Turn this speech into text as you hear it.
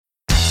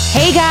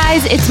Hey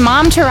guys, it's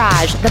Mom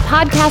Tourage, the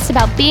podcast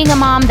about being a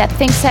mom that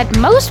thinks that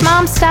most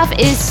mom stuff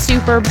is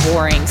super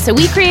boring. So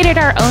we created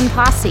our own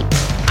posse.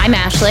 I'm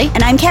Ashley.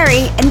 And I'm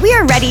Carrie, and we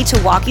are ready to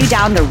walk you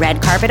down the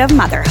red carpet of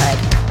motherhood.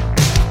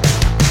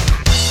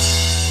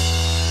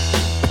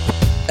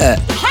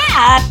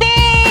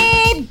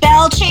 Happy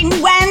Belching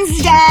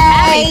Wednesday!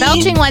 Happy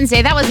Belching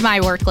Wednesday. That was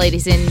my work,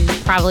 ladies and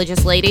probably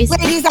just ladies.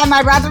 Ladies, I'm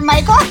my brother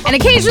Michael. And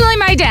occasionally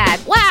my dad.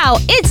 Wow,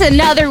 it's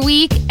another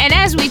week. And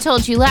as we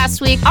told you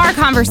last week, our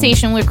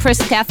conversation with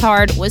Chris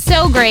Gethard was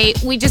so great.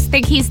 We just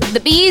think he's the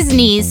bee's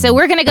knees. So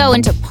we're going to go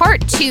into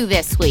part 2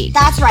 this week.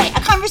 That's right.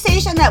 A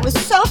conversation that was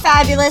so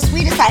fabulous,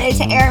 we decided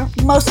to air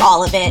most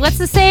all of it. What's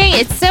the saying?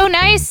 It's so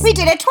nice. We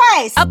did it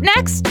twice. Up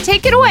next,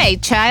 take it away,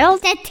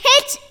 child. The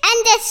tits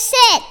and the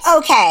shits.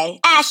 Okay,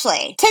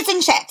 Ashley, tits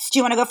and shits. Do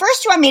you want to go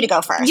first or do you want me to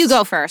go first? You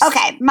go first.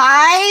 Okay,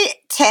 my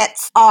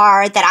tits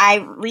are that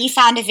I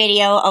refound a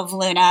video of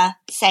Luna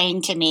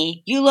saying to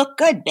me, "You look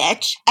good,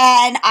 bitch."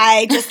 And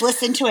I just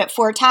listened to it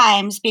 4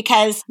 times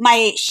because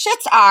my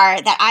shits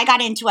are that I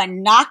got into a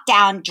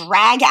knockdown,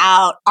 drag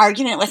out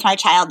argument with my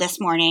child this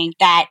morning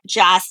that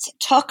just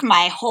took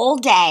my whole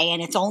day,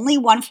 and it's only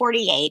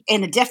 1:48,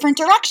 in a different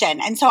direction.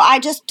 And so I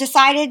just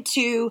decided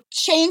to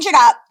change it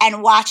up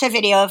and watch a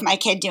video of my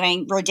kid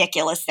doing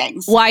ridiculous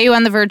things. Why are you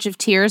on the verge of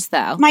tears,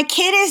 though? My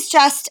kid is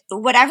just,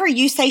 whatever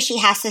you say, she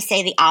has to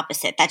say the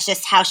opposite. That's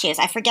just how she is.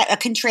 I forget, a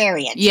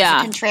contrarian.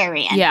 Yeah. She's a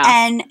contrarian. Yeah.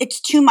 And it's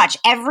too much.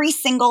 Every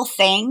single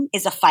thing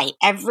is a fight.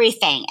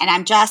 Everything. And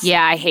I'm just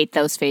Yeah, I hate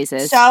those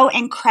phases. so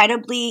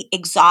incredibly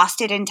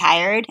exhausted and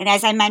tired. And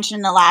as I mentioned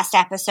in the last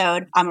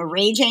episode, I'm a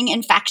raging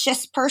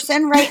infectious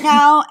person right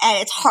now.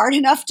 And it's hard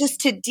enough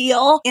just to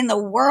deal in the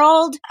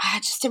world. I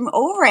just am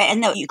over it.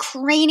 And the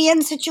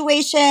Ukrainian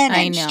situation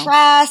and know.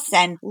 stress.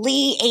 And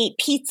Lee ate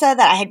pizza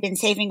that I had been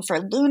saving for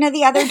Luna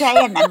the other day.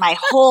 And then my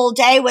whole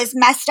day was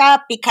messed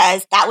up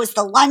because that was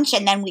the lunch.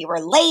 And then we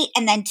were late.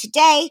 And then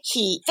today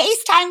he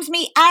FaceTimes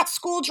me at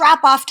school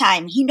drop-off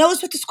time. He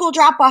knows what the school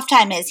drop-off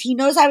time is. He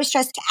knows I was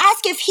stressed to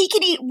ask if he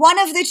can eat one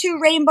of the 2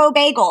 rainbow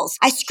bagels.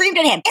 I screamed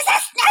at him, "Is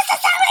this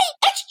necessary?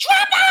 It's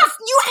drop-off!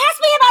 You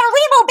asked me about a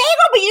rainbow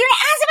bagel, but you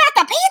didn't ask about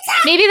the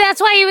pizza!" Maybe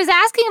that's why he was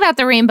asking about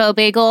the rainbow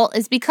bagel,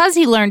 is because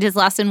he learned his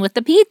lesson with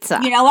the pizza.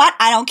 You know what?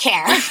 I don't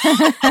care.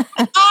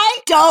 I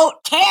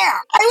don't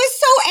care. I was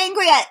so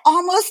angry I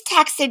almost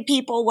texted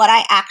people what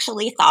I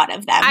actually thought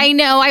of them. I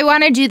know. I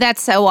want to do that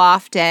so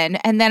often.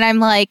 And then I'm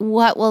like,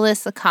 what will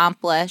this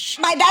accomplish?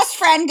 My best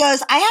friend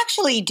goes, "I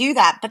actually do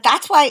that, but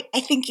that's why I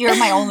think you're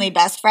my only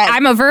best friend."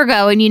 I'm a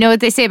Virgo, and you know what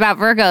they say about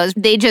Virgos?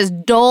 They just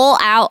dole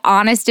out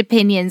honest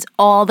opinions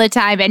all the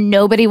time, and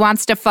nobody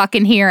wants to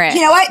fucking hear it.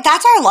 You know what?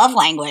 That's our love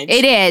language.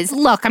 It is.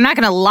 Look, I'm not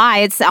going to lie.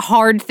 It's a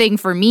hard thing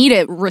for me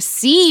to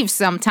receive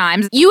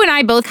sometimes. You and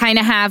I both kind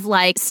of have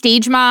like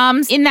stage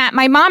moms in that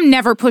my mom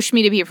never pushed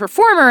me to be a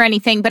performer or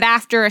anything, but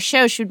after a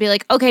show, she would be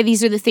like, okay,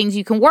 these are the things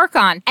you can work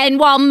on. And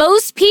while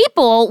most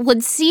people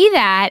would see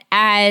that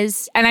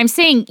as, and I'm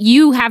saying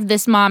you have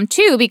this mom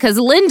too, because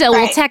Linda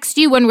will text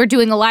you when we're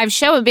doing a live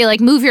show and be like,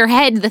 move your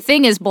head, the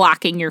thing is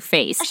blocking your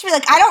face. I should be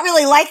like, "I don't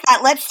really like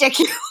that lipstick."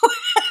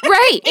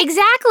 Right,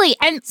 exactly.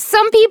 And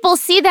some people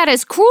see that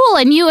as cruel,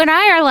 and you and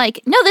I are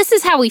like, no, this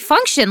is how we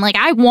function. Like,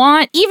 I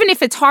want, even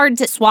if it's hard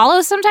to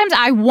swallow sometimes,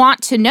 I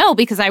want to know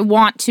because I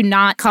want to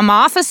not come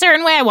off a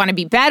certain way. I want to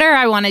be better.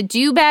 I want to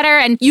do better.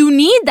 And you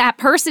need that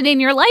person in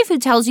your life who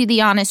tells you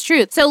the honest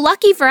truth. So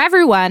lucky for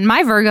everyone,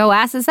 my Virgo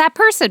ass is that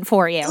person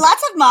for you.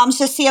 Lots of moms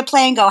just see a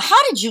play and go, "How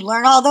did you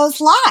learn all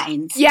those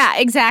lines?" Yeah,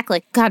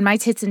 exactly. God, my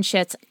tits and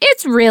shits.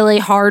 It's really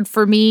hard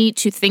for me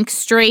to think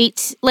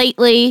straight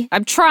lately.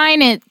 I'm trying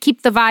to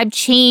keep the vibe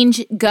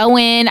change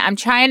going. I'm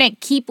trying to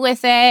keep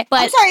with it.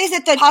 But I'm sorry, is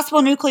it the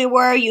possible nuclear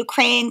war,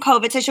 Ukraine,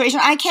 COVID situation?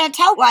 I can't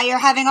tell why you're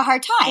having a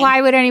hard time.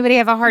 why would anybody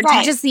have a hard time?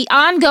 Right. Just the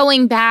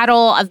ongoing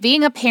battle of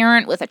being a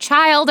parent with a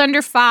child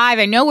under 5.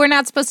 I know we're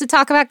not supposed to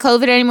talk about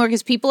COVID anymore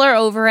because people are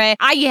over it.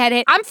 I get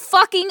it. I'm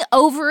fucking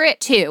over it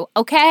too,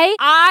 okay?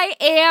 I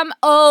am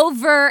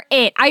over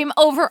it. I am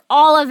over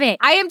all of it.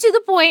 I am to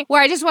the point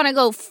where I just want to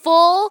go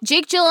full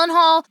Jake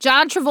Gyllenhaal,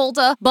 John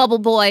Travolta, Bubble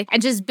Boy,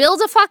 and just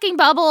build a fucking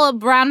bubble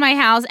around my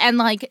house and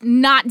like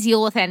not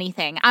deal with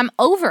anything. I'm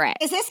over it.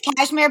 Is this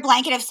Cashmere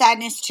Blanket of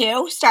Sadness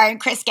 2, starring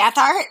Chris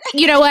Gethard?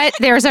 You know what?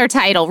 There's our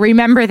title.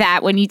 Remember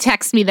that when you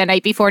text me the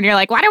night before and you're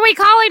like, what are we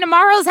calling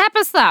tomorrow's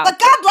episode? But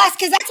God bless,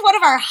 because that's one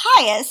of our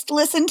highest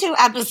listened to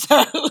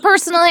episodes.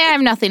 Personally, I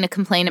have nothing to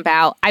complain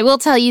about. I will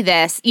tell you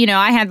this. You know,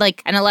 I had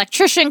like an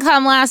electrician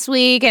come last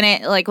week and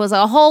it like was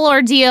a whole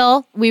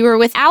ordeal. We were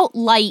without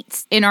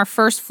lights in our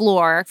first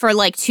floor for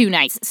like 2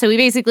 nights. So we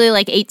basically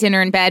like ate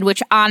dinner in bed,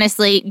 which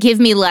honestly give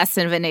me less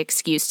of an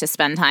excuse to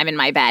spend time in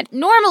my bed.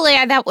 Normally,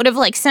 that would have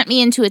like sent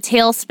me into a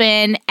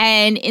tailspin.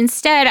 And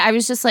instead, I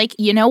was just like,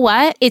 you know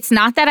what? It's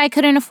not that I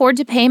couldn't afford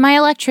to pay my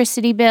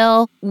electricity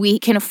bill. We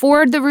can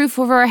afford the roof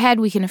over our head.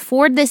 We can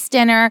afford this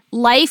dinner.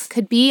 Life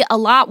could be a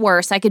lot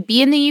worse. I could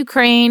be in the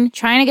Ukraine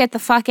trying to get the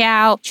fuck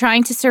out.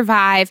 trying to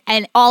survive.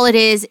 And all it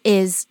is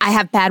I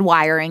have bad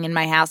wiring in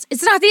my house.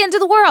 It's not the end of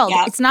the world.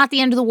 Yep. It's not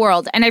the end of the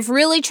world. And I've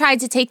really tried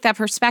to take that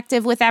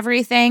perspective with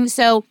everything.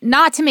 So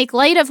not to make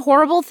light of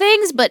horrible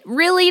things, but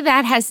really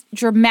that has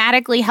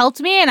dramatically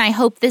helped me. And I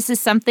hope this is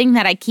something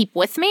that I keep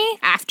with me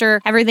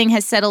after everything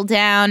has settled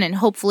down and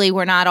hopefully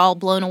we're not all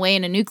blown away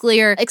in a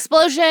nuclear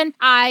explosion.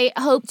 I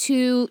hope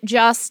to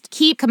just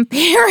keep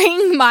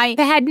comparing my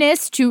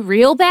badness to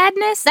real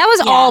badness. That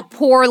was all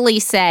poorly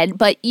said,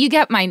 but you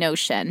get my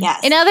notion.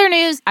 Yes. In other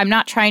news, I'm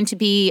not trying to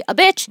be a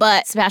bitch,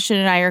 but Sebastian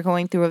and I are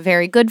going through a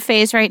very good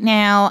phase right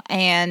now,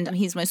 and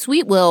he's my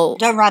sweet will.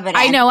 Don't rub it in.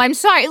 I know, I'm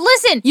sorry.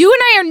 Listen, you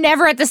and I are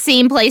never at the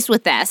same place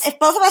with this. If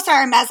both of us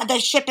are a mess, the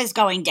ship is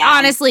going down.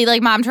 Honestly,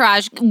 like Mom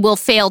Taraj will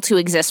fail to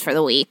exist for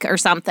the week or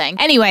something.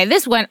 Anyway,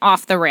 this went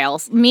off the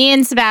rails. Me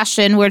and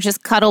Sebastian, we're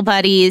just cuddle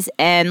buddies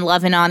and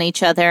loving on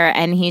each other,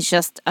 and he's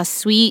just a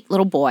sweet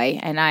little boy,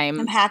 and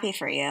I'm happy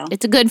for you.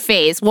 it's a good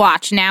phase.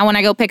 Watch, now when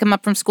I go pick him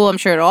up from school, I'm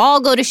sure it'll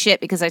all go to shit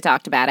because I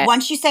talked about it.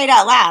 Once you say it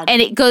out loud.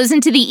 And it goes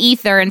into the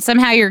ether, and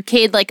somehow your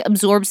kid, like,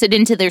 absorbs it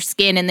into their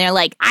skin, and they're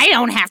like, I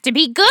don't have to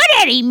be good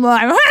anymore.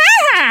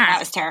 That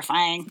was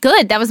terrifying.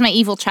 Good, that was my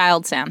evil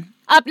child sound.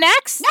 Up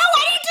next? No,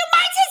 I didn't do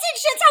my tits and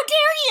shits. How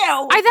dare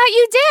you? I thought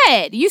you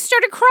did. You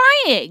started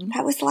crying.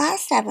 That was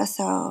last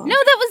episode. No,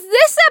 that was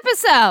this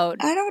episode.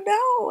 I don't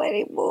know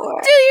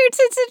anymore. Do your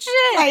tits and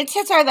shit. My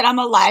tits are that I'm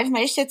alive.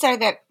 My shits are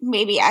that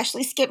maybe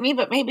Ashley skipped me,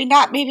 but maybe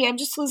not. Maybe I'm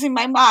just losing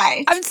my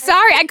mind. I'm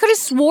sorry. I could have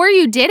swore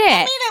you did it. I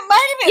mean, it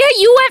might have been. Yeah,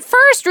 you went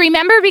first,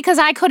 remember? Because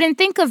I couldn't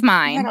think of I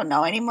mine. don't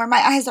know anymore. My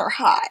eyes are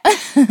hot.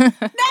 Next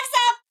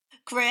up,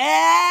 Chris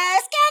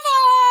Gather.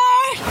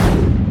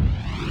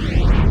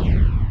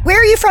 Where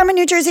are you from in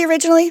New Jersey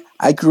originally?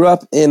 I grew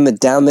up in the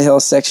down the hill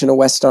section of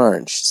West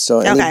Orange.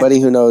 So anybody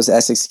who knows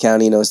Essex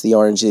County knows the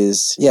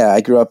Oranges. Yeah, I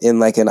grew up in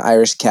like an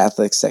Irish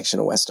Catholic section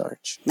of West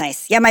Orange.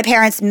 Nice. Yeah, my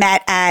parents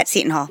met at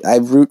Seton Hall. I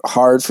root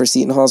hard for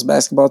Seton Hall's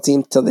basketball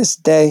team till this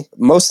day.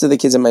 Most of the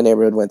kids in my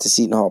neighborhood went to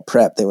Seton Hall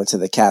Prep. They went to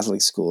the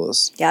Catholic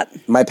schools. Yep.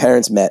 My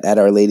parents met at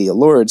Our Lady of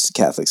Lourdes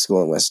Catholic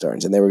School in West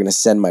Orange, and they were going to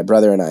send my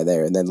brother and I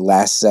there. And then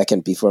last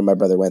second before my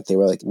brother went, they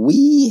were like,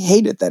 we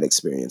hated that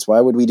experience. Why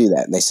would we do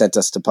that? And they sent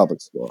us to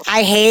public school.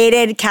 I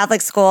hated Catholic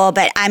school,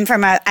 but I'm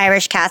from an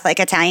Irish Catholic,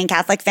 Italian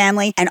Catholic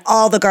family, and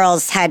all the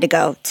girls had to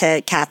go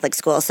to Catholic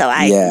school, so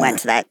I went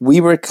to that.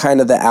 We were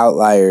kind of the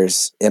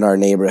outliers in our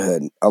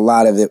neighborhood. A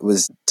lot of it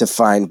was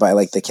defined by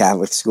like the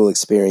Catholic school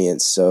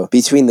experience. So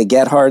between the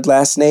Get Hard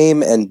last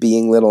name and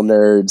being little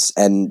nerds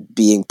and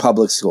being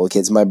public school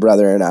kids, my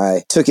brother and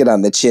I took it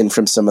on the chin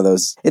from some of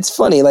those. It's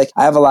funny, like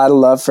I have a lot of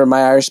love for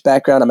my Irish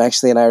background. I'm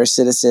actually an Irish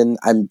citizen.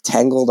 I'm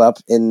tangled up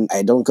in,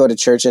 I don't go to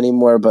church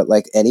anymore, but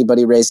like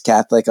anybody raised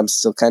Catholic, I'm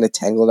still kind of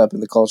tangled up in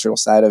the cultural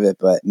side of it.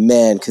 But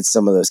man, could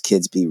some of those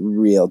kids be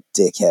real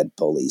dickhead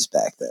bullies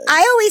back then.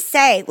 I always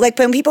say, like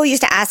when people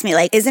used to ask me,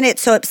 like, isn't it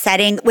so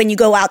upsetting when you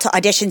go out to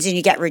auditions and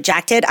you get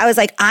rejected? I was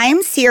like,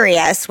 I'm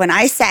serious when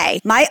I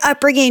say my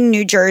upbringing in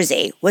New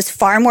Jersey was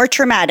far more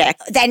traumatic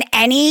than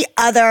any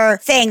other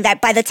thing,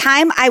 that by the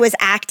time I was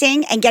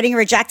acting and getting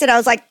rejected, I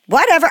was like,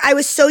 whatever. I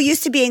was so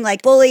used to being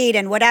like bullied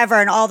and whatever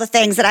and all the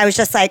things that I was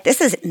just like,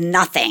 this is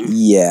nothing.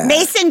 Yeah.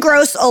 Mason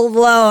Gross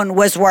alone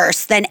was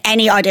worse than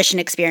any audition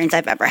experience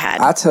I've ever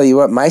had. I'll tell you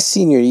what, my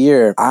senior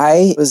year,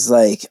 I was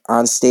like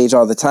on stage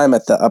all the time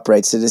at the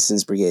Upright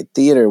Citizens Brigade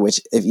Theater,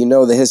 which if you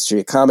know the history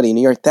of comedy in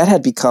New York, that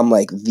had become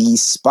like the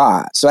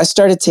spot. So I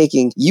started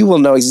taking, you will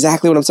know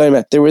exactly what I'm talking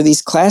about. There were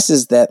these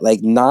classes that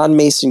like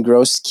non-Mason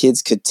Gross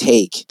kids could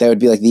take that would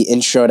be like the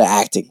intro to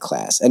acting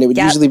class. And it would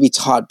usually be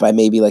taught by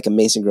maybe like a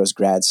Mason Gross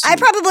grad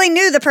student. I probably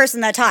knew the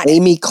person that taught it.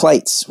 Amy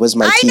Kleitz was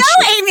my teacher.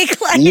 I know Amy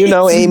Kleitz. You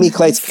know Amy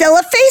Kleitz. Still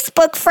a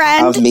Facebook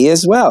friend. Of me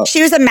as well.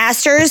 She was a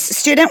master's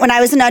student when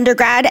I was an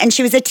undergrad, and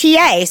she was a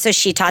TA, so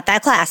she taught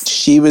that class.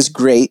 She was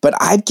great, but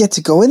I'd get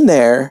to go in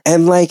there,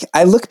 and like,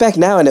 I look back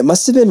now, and it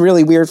must have been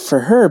really weird for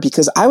her,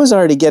 because I was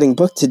already getting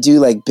booked to do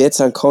like bits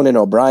on Conan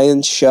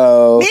O'Brien's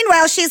show.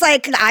 Meanwhile, she's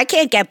like, I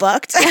can't get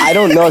booked. I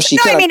don't know if she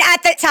No, can. I mean,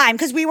 at the time,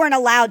 because we weren't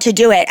allowed to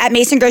do it. At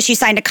Mason Gross, you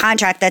signed a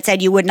contract that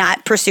said you would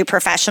not pursue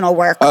professional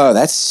work. Oh,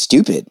 that's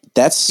stupid.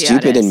 That's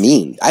stupid it is. and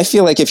mean. I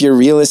feel like if you're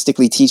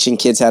realistically teaching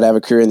kids how to have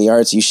a career in the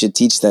arts, you should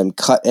teach them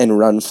cut and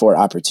run for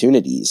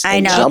opportunities. I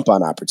and know. jump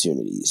on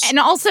opportunities. And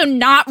also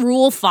not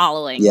rule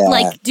following. Yeah.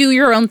 Like, do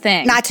your own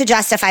thing. Not to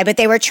justify, but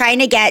they were trying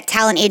to get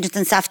talent agents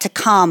and stuff to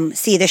come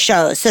see the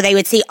shows so they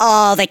would see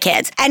all the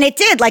kids. And it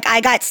did. Like,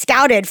 I got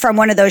scouted from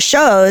one of those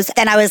shows.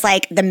 Then I was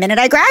like, the minute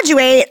I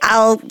graduate,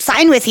 I'll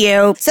sign with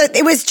you. So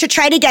it was to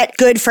try to get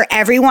good for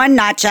everyone,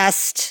 not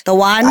just the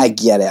one. I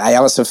get it. I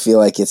also feel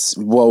like it's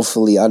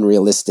woefully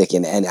unrealistic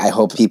sticking. And I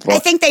hope people... I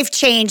think they've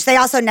changed. They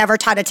also never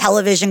taught a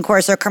television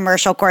course or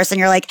commercial course. And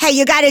you're like, hey,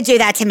 you got to do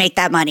that to make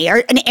that money. Or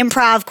an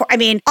improv course. I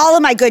mean, all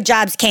of my good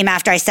jobs came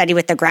after I studied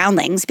with the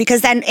Groundlings,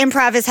 because then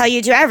improv is how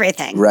you do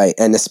everything. Right.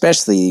 And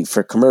especially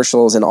for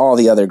commercials and all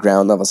the other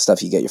ground level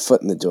stuff, you get your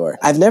foot in the door.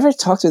 I've never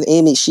talked with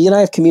Amy. She and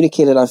I have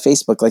communicated on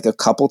Facebook like a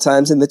couple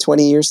times in the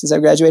 20 years since I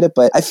graduated.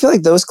 But I feel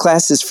like those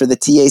classes for the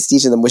TAs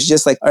teaching them was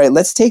just like, all right,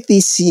 let's take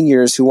these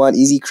seniors who want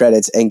easy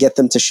credits and get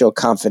them to show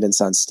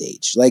confidence on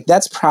stage. Like,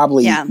 that's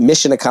probably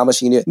mission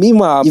accomplished.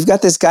 Meanwhile, you've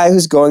got this guy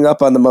who's going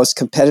up on the most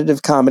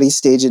competitive comedy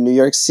stage in New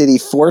York City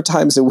 4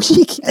 times a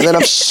week. And then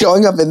I'm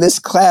showing up in this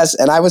class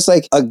and I was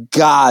like a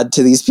god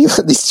to these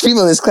people. These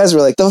people in this class were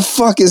like, the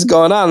fuck is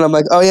going on? And I'm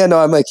like, oh yeah, no,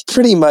 I'm like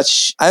pretty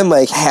much, I'm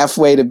like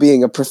halfway to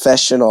being a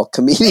professional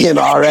comedian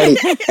already.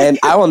 And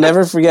I will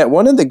never forget,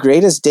 one of the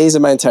greatest days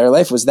of my entire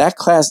life was that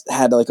class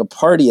had like a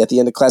party at the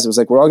end of class. It was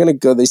like, we're all going to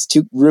go, these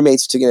 2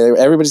 roommates together,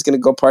 everybody's going to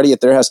go party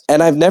at their house.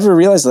 And I've never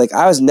realized, like,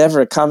 I was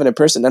never a confident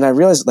person. And I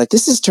realized, like,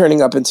 this is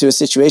turning up into a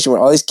situation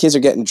where all these kids are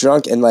getting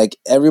drunk and like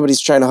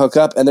everybody's trying to hook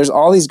up. And there's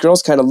all these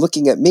girls kind of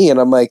looking at me. And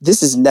I'm like,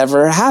 this has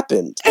never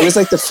happened. It was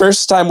like the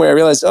first time where I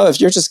realized, oh, if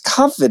you're just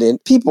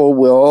confident, people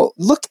will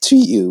look to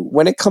you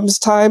when it comes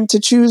time to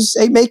choose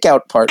a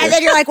makeout partner. And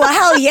then you're like, well,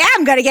 hell yeah,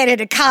 I'm going to get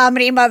into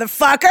comedy,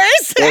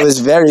 motherfuckers. It was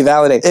very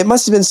validating. It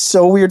must have been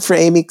so weird for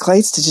Amy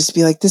Kleitz to just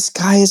be like, this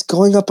guy is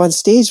going up on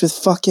stage with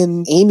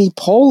fucking Amy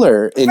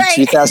Poehler in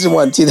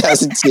 2001,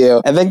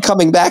 2002, and then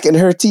coming back and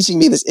her teaching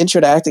me this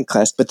intro to acting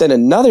class. But then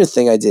another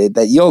thing I did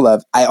that you'll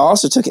love, I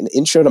also took an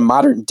intro to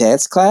modern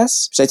dance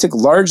class, which I took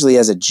largely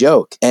as a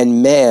joke.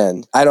 And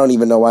man, I don't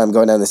even know why I'm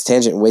going down this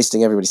tangent and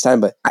wasting everybody's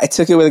time, but I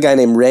took it with a guy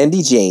named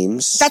Randy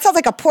James. That sounds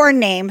like a porn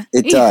name.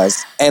 It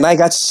does. And I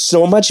got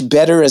so much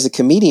better as a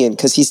comedian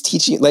because he's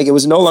teaching, like, it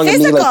was no longer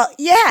physical, me like,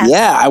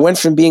 yeah, I went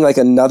from being like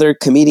another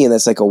comedian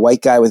that's like a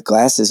white guy with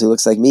glasses who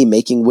looks like me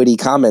making witty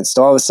comments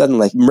to all of a sudden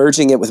like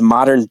merging it with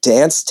modern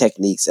dance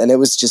techniques. And it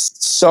was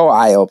just so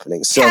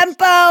eye-opening. So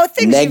tempo,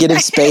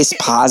 negative space,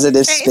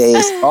 positive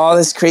space, all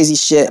this crazy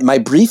shit. My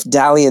brief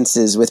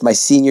dalliances with my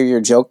senior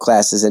year joke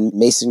classes and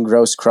Mason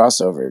Gross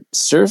crossover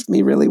served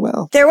me really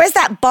well. There was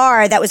that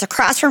bar that was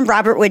across from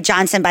Robert Wood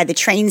Johnson by the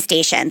train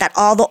station that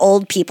all the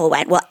old people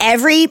went. Well,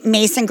 every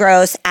Mason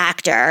Gross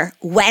actor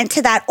went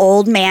to that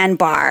old man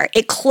bar.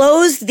 It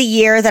closed the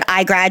year that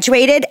I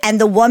graduated, and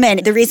the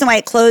woman, the reason why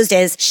it closed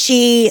is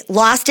she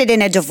lost it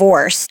in a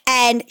divorce,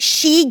 and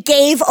she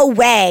gave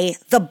away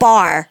the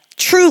bar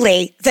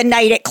truly the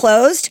night it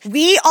closed.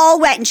 We all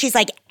went and she's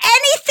like,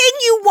 anything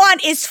you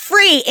want is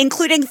free,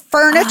 including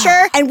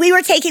furniture. And we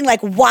were taking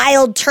like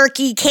wild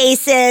turkey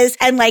cases.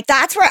 And like,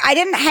 that's where I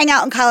didn't hang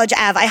out in College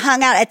Ave. I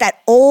hung out at that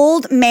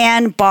old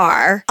man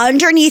bar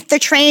underneath the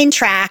train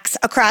tracks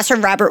across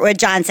from Robert Wood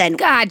Johnson.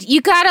 God,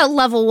 you gotta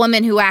love a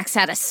woman who acts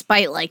out of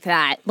spite like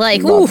that.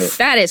 Like, oof,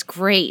 that is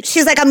great.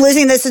 She's like, I'm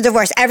losing this to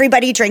divorce.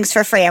 Everybody drinks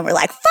for free. And we're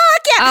like,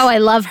 fuck yeah. Oh, I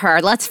love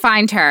her. Let's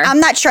find her.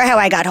 I'm not sure how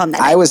I got home that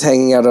night. I was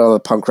hanging out at all the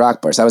punk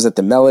rock bars. I was at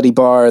the Melody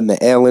Bar and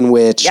the Ale and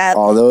Witch,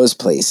 all those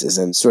places,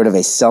 and sort of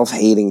a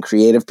self-hating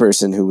creative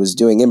person who was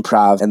doing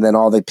improv. And then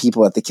all the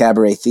people at the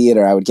Cabaret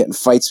Theater, I would get in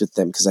fights with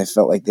them because I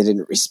felt like they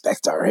didn't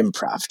respect our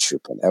improv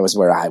troupe. And that was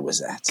where I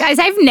was at. Guys,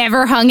 I've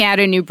never hung out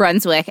in New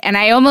Brunswick, and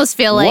I almost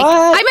feel like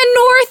I'm a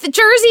North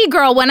Jersey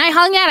girl. When I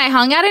hung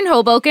out in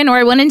Hoboken, or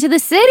I went into the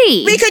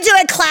city. We could do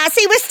it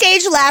classy with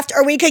stage left,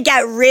 or we could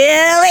get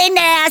really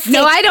nasty.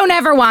 No, I don't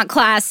ever want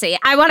classy.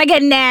 I want to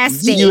get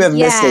nasty. You have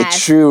missed a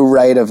true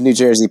rite of New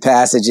Jersey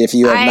passage if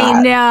you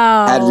have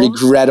not had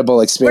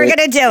regrettable experience. We're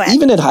going to do it.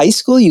 Even in high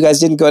school, you guys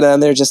didn't go down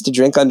there just to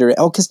drink under.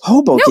 Oh, because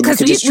Hoboken, you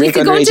could just drink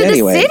underage anyway. We could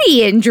go to the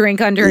city and drink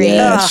underage.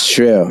 Yeah, it's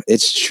true.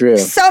 It's true.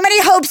 So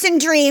many hopes and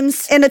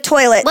dreams in a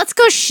toilet. Let's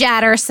go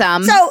shatter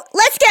some. So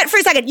let's get, for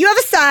a second, you have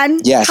a son.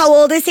 Yes. How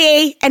old is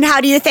he? And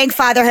how do you think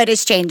fatherhood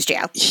has changed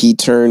you? He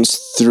turns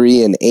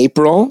 3 in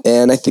April,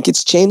 and I think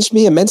it's changed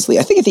me immensely.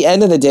 I think at the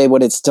end of the day,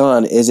 what it's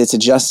done is it's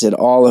adjusted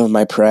all of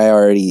my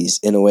priorities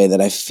in a way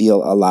that I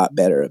feel a lot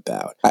better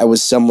about. I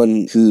was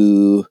someone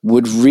who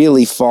would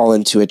really fall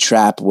into a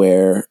trap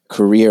where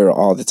career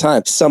all the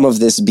time. Some of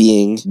this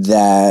being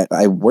that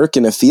I work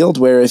in a field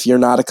where if you're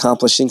not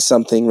accomplishing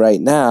something right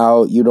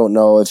now, you don't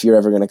know if you're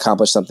ever going to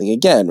accomplish something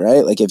again,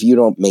 right? Like if you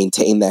don't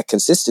maintain that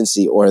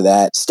consistency or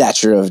that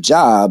stature of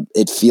job,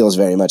 it feels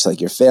very much like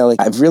you're failing.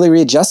 I've really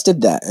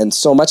readjusted that. And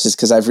so much is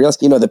because I've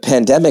realized, the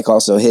pandemic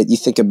also hit. You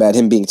think about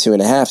him being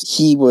 2.5.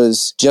 He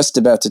was just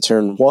about to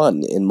turn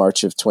 1 in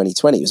March of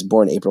 2020. He was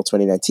born April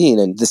 2019.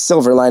 And the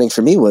silver lining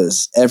for me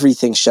was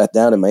everything shut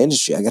down in my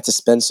industry. I got to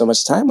spend so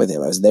much time with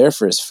him. I was there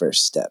for his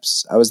first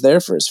steps. I was there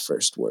for his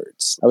first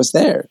words. I was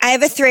there. I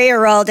have a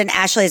 3-year-old and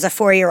Ashley is a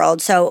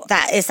 4-year-old. So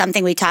that is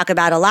something we talk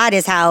about a lot,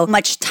 is how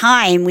much time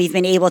time we've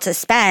been able to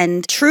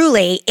spend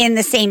truly in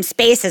the same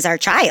space as our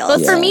child.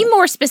 But for me,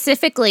 more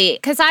specifically,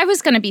 because I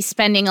was going to be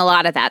spending a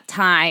lot of that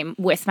time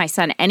with my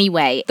son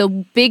anyway, the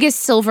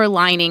biggest silver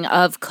lining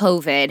of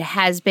COVID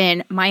has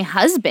been my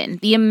husband.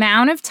 The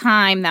amount of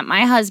time that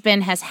my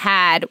husband has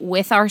had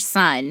with our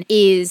son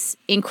is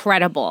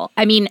incredible.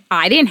 I mean,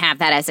 I didn't have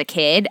that as a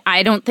kid.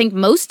 I don't think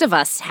most of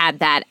us had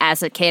that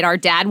as a kid. Our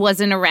dad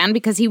wasn't around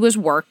because he was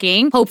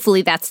working.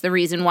 Hopefully that's the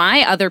reason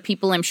why. Other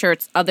people, I'm sure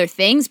it's other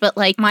things, but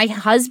like my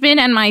husband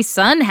and my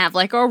son have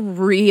like a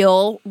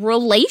real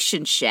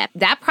relationship.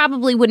 That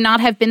probably would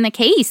not have been the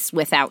case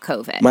without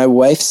COVID. My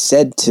wife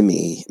said to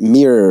me,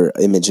 mirror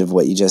image of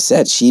what you just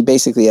said. She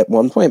basically at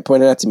one point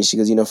pointed out to me, she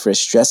goes, for as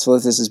stressful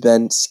as this has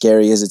been,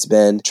 scary as it's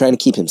been, trying to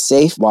keep him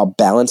safe while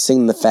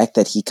balancing the fact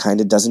that he kind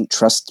of doesn't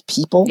trust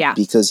people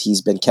because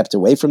he's been kept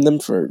away from them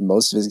for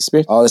most of his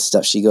experience. All this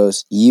stuff. She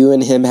goes, you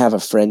and him have a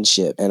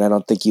friendship, and I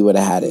don't think you would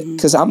have had it.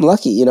 Because I'm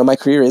lucky, my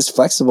career is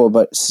flexible,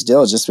 but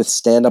still, just with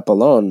stand-up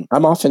alone,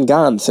 I'm often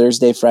gone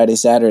Thursday, Friday,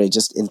 Saturday,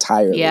 just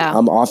entirely. Yeah.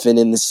 I'm often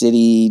in the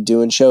city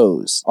doing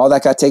shows. All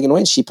that got taken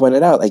away, and she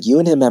pointed out, like, you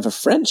and him have a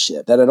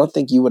friendship that I don't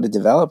think you would have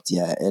developed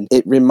yet. And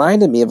it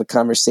reminded me of a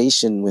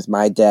conversation with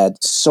my dad.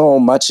 So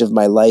much of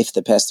my life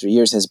the past 3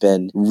 years has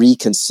been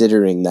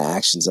reconsidering the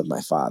actions of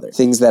my father.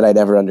 Things that I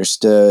never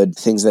understood,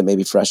 things that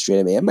maybe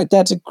frustrated me. And my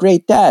dad's a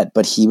great dad,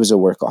 but he was a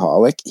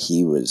workaholic.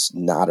 He was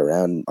not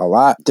around a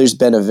lot. There's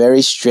been a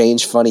very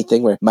strange, funny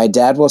thing where my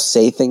dad will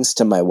say things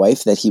to my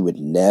wife that he would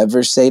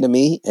never say to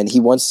me. And he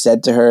once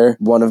said to her,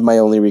 one of my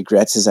only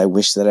regrets is I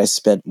wish that I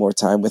spent more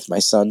time with my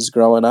sons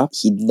growing up.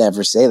 He'd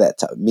never say that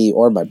to me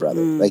or my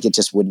brother. Like, it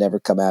just would never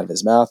come out of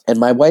his mouth. And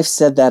my wife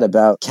said that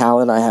about Cal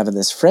and I having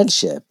this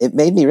friendship. It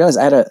made me realize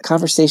I had a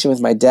conversation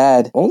with my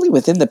dad only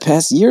within the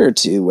past year or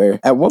two where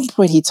at one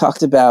point he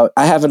talked about,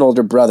 I have an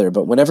older brother,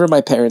 but whenever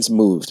my parents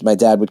moved, my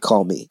dad would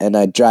call me and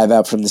I'd drive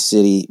out from the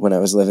city when I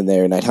was living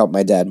there and I'd help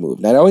my dad move.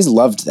 And I'd always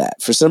loved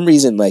that. For some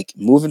reason, like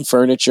moving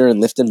furniture and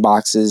lifting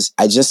boxes,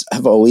 I just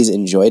have always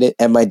enjoyed it.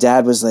 And my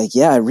dad was like,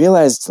 yeah, I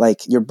realized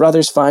like your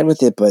brother's fine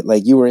with it, but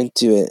like you were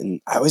into it.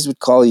 And I always would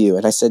call you.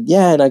 And I said,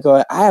 yeah. And I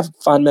go, I have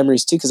fond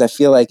memories too, because I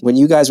feel like when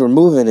you guys were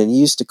moving and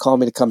you used to call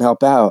me to come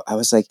help out, I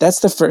was like, that's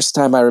the first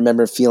time I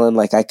remember feeling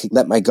like I could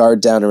let my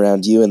guard down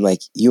around you and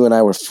like you and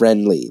I were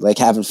friendly, like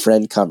having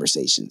friend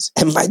conversations.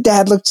 And my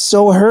dad looked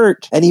so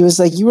hurt. And he was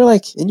like, you were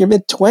like in your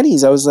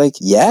mid-20s. I was like,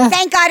 yeah.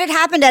 Thank God it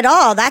happened at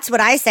all. That's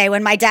what I say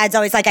when my dad's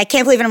always like, I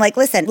can't believe it. I'm like,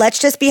 listen, let's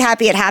just be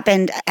happy it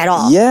happened at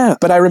all. Yeah.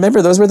 But I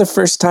remember those were the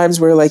first times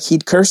where like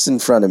he'd curse in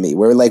front of me,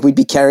 where like we'd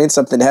be carrying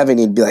something heavy and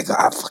he'd be like,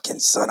 fucking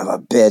son of a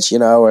bitch,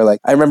 or like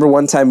I remember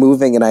one time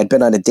moving and I'd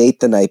been on a date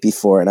the night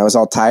before and I was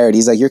all tired.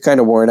 He's like, you're kind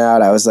of worn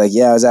out. I was like,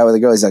 yeah, I was out with a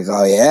girl. He's like,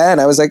 oh yeah.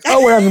 And I was like,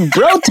 oh, we're having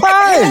bro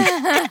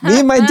time. Me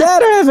and my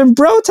dad are having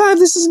bro time.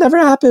 This has never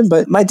happened.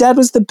 But my dad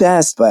was the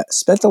best, but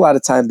spent a lot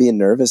of time being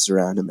nervous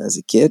around him as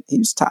a kid. He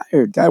was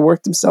tired. Guy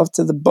worked himself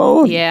to the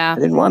bone. Yeah. I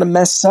didn't want to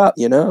mess up,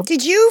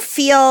 Did you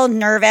feel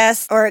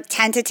nervous or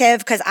tentative?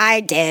 Because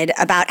I did,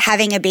 about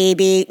having a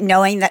baby,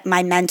 knowing that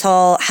my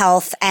mental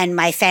health and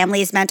my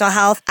family's mental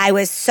health, I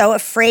was so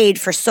afraid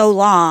for so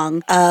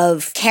long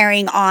of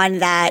carrying on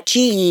that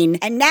gene.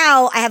 And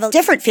now I have a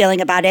different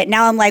feeling about it.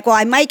 Now I'm like, well,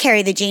 I might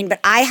carry the gene, but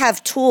I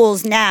have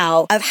tools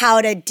now of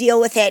how to deal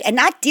with it, and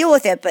not deal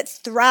with it, but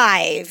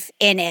thrive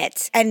in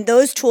it. And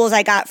those tools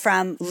I got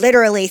from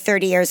literally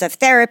 30 years of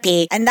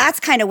therapy. And that's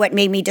kind of what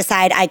made me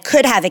decide I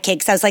could have a kid.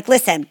 Because I was like,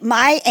 listen,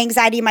 my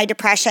anxiety, my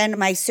depression,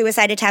 my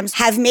suicide attempts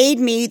have made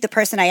me the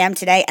person I am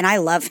today, and I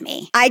love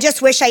me. I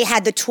just wish I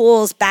had the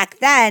tools back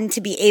then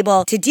to be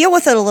able to deal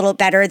with it a little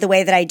better the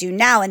way that I do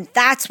now. And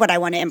that's what I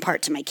want to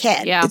impart to my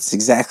kid. Yeah. It's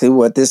exactly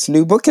what this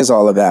new book is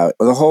all about.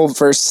 The whole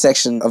first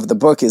section of the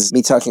book is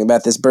me talking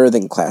about this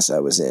birthing class I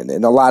was in.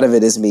 And a lot of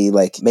it is me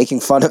like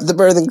making fun of the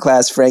birthing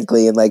class,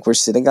 frankly. And like we're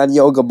sitting on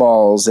yoga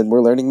balls and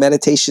we're learning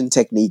meditation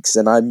techniques.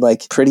 And I'm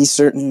like pretty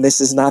certain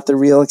this is not the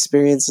real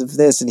experience of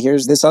this. And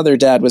here's this other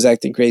dad was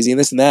acting crazy and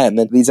this and that. And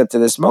then it leads up to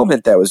this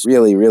moment that was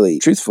really, really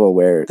truthful,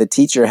 where the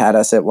teacher had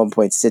us at one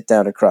point sit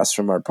down across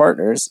from our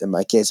partners, in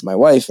my case, my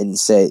wife, and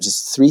say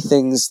just 3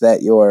 things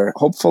that you're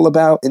hopeful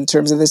about in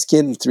terms of this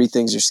kid and 3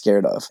 things you're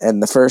scared of.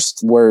 And the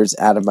first words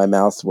out of my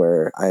mouth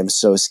were, I am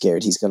so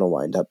scared he's going to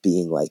wind up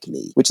being like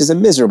me, which is a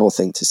miserable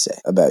thing to say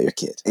about your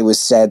kid. It was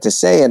sad to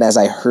say. And as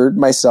I heard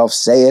myself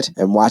say it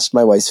and watched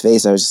my wife's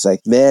face, I was just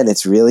like, man,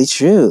 it's really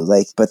true.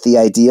 Like, but the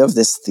idea of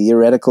this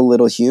theoretical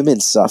little human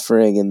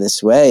suffering in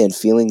this way and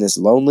feeling this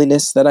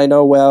loneliness that I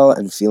know well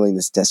and feeling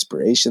this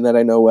desperation that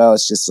I know well,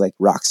 it's just like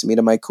rocks me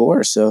to my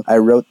core. So I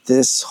wrote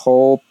this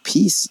whole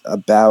piece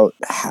about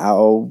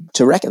how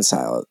to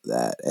reconcile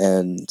that.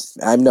 And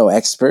I'm no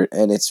expert,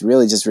 and it's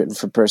really just written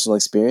from personal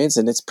experience,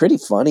 and it's pretty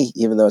funny,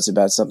 even though it's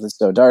about something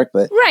so dark.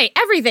 But right,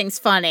 everything's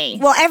funny.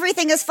 Well,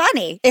 everything is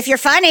funny. If you're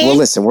funny. Well,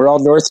 listen, we're all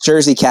North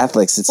Jersey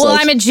Catholics. It's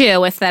I'm a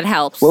Jew, if that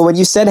helps. Well, when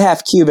you said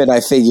half Cuban,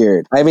 I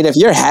figured. I mean, if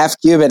you're half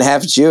Cuban,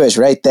 half Jewish,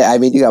 right there, I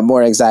mean, you got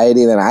more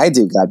anxiety than I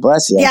do. God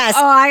bless you. Yes.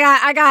 Oh,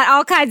 I got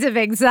all kinds of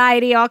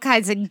anxiety, all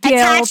kinds of guilt,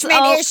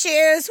 attachment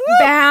issues,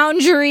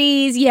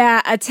 boundaries,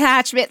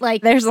 attachment.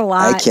 Like, there's a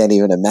lot. I can't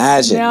even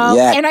imagine. No.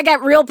 Yeah. And I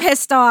got real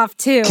pissed off,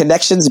 too.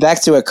 Connections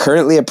back to a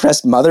currently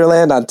oppressed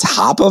motherland on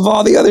top of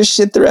all the other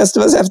shit the rest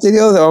of us have to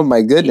deal with. Oh,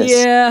 my goodness.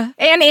 Yeah.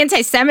 And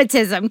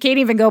anti-Semitism. Can't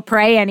even go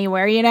pray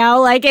anywhere, you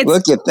know? Like, it's...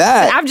 Look at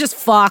that. I'm just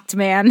fucked,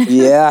 man.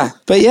 Yeah.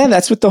 But yeah,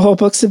 that's what the whole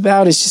book's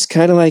about. It's just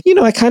kind of like,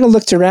 I kind of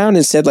looked around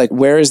and said, like,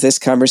 where is this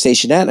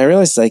conversation at? And I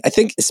realized, like, I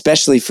think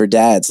especially for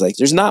dads, like,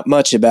 there's not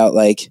much about,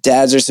 like,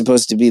 dads are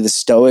supposed to be the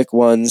stoic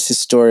ones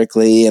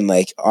historically. And,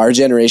 like, our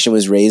generation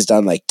was raised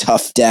on, like,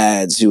 tough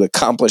dads who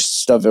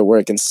accomplished stuff at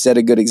work and set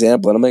a good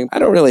example. And I'm like, I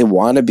don't really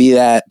want to be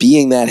that.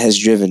 Being that has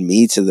driven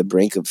me to the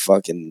brink of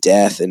fucking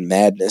death and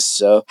madness.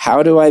 So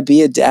how do I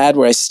be a dad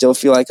where I still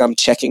feel like I'm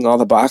checking all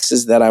the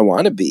boxes that I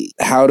want to be?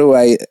 How do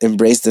I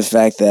embrace the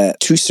fact that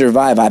to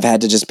survive, I've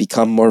had to just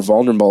become more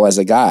vulnerable as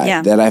a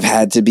guy, that I've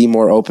had to be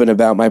more open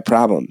about my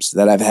problems,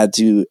 that I've had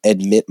to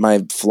admit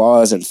my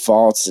flaws and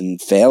faults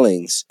and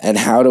failings? And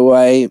how do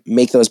I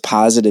make those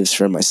positives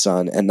for my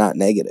son and not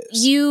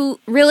negatives? You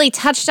really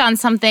touched on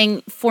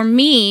something for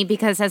me,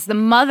 because as the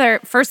mother,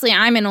 firstly,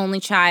 I'm an only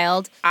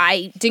child.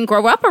 I didn't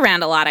grow up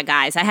around a lot of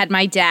guys. I had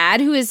my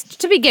dad, who is,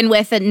 to begin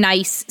with, a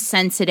nice,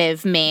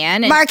 sensitive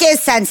man. Mark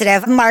is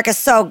sensitive. Mark is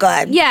so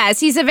good. Yes,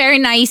 he's a very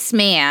nice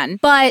man.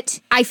 But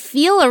I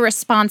feel a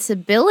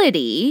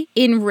responsibility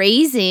in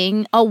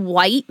raising a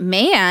white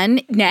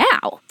man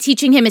now.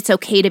 Teaching him it's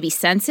okay to be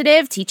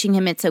sensitive, teaching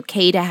him it's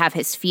okay to have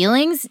his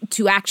feelings,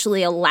 to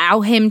actually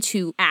allow him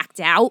to act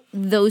out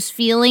those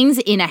feelings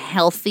in a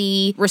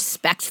healthy,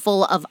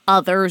 respectful of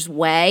others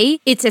way.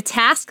 It's a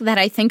task that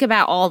I think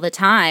about all the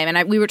time.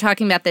 And we were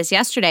talking about this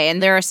yesterday.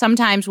 And there are some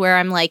times where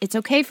I'm like, it's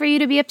okay for you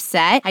to be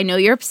upset. I know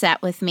you're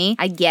upset with me.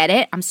 I get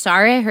it. I'm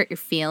sorry I hurt your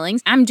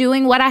feelings. I'm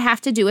doing what I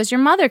have to do as your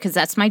mother because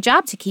that's my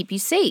job, to keep you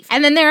safe.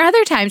 And then there are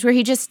other times where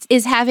he just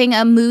is having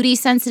a moody,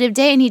 sensitive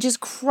day and he just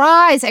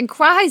cries and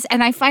cries.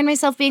 And I find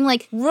myself being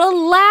like,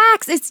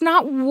 relax. It's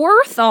not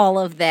worth all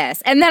of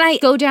this. And then I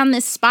go down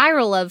this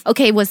spiral of,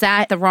 okay, was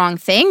that the wrong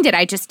thing? Did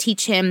I just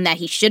teach him that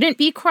he shouldn't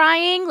be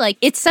crying? Like,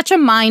 it's such a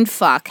mind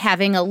fuck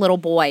having a little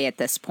boy at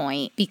this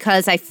point,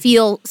 because I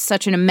feel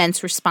such an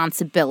immense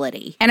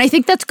responsibility. And I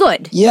think that's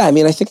good. Yeah, I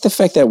mean, I think the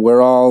fact that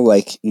we're all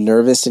like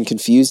nervous and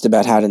confused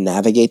about how to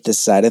navigate this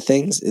side of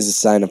things is a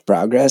sign of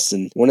progress.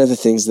 And one of the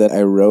things that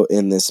I wrote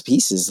in this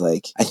piece is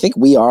like, I think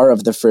we are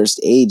of the first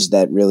age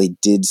that really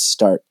did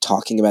start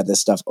talking about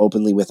this stuff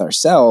openly with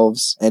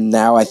ourselves. And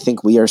now I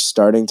think we are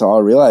starting to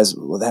all realize,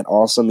 well, that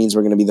also means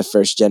we're going to be the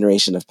first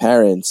generation of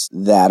parents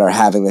that are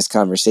having this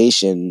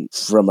conversation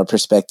from a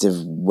perspective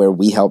where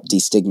we help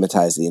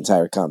destigmatize the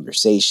entire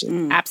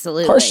conversation.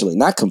 Absolutely. Partially,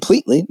 not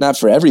completely, not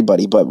for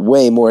everybody, but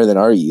way more than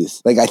our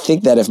youth. Like, I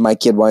think that if my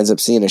kid winds up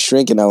seeing a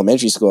shrink in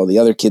elementary school, the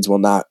other kids will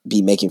not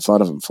be making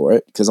fun of him for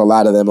it, because a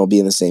lot of them will be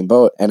in the same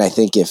boat. And I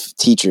think if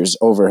teachers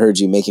overheard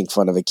you making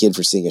fun of a kid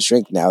for seeing a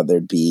shrink now,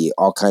 there'd be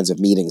all kinds of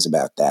meetings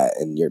about that,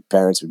 and your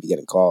parents would be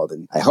getting called.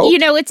 And I hope. You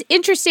know, it's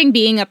interesting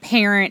being a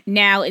parent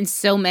now in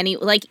so many,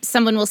 like,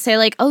 someone will say,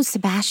 like, oh,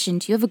 Sebastian,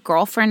 do you have a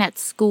girlfriend at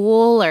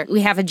school? Or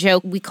we have a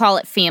joke, we call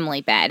it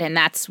family bed. And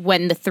that's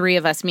when the three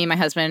of us, me, my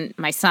husband,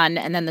 my son,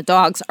 and then the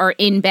dogs are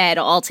in bed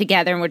all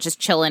together and we're just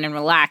chilling and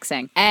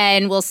relaxing.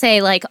 And we'll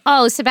say, like,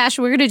 oh,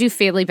 Sebastian, we're going to do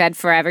family bed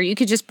forever. You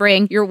could just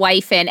bring your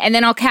wife in. And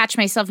then I'll catch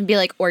myself and be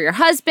like, or your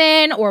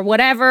husband, or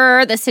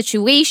whatever the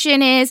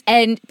situation is.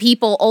 And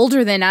people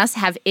older than us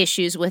have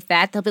issues with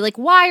that. They'll be like,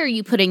 why are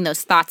you putting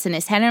those thoughts in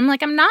his head? And I'm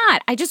like, I'm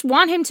not. I just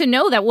want him to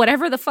know that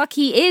whatever the fuck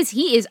he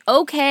is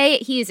okay.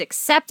 He is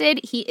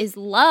accepted. He is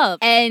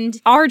loved. And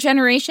our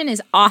generation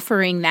is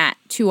offering that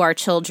to our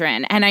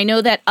children. And I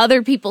know that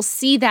other people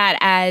see that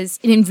as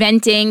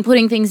inventing,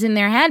 putting things in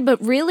their head, but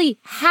really,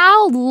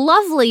 how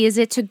lovely is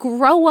it to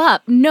grow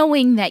up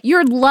knowing that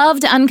you're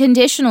loved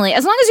unconditionally?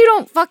 As long as you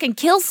don't fucking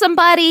kill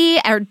somebody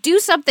or do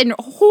something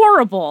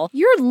horrible,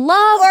 you're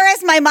loved. Or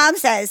as my mom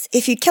says,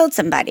 if you killed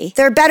somebody,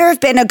 there better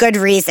have been a good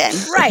reason.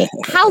 Right.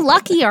 How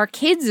lucky our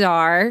kids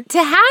are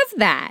to have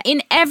that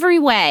in every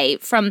way,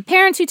 from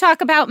parents who talk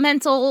about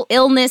mental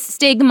illness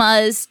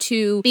stigmas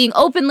to being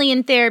openly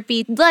in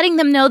therapy, letting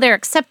them know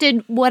they're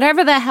accepted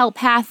whatever the hell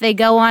path they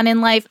go on in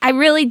life. I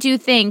really do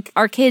think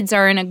our kids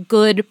are in a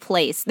good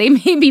place. They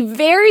may be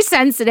very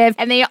sensitive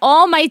and they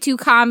all might do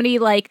comedy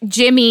like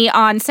Jimmy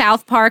on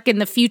South Park in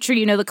the future,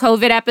 you know, the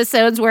COVID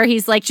episodes where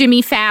he's like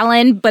Jimmy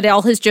Fallon, but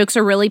all his jokes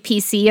are really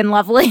PC and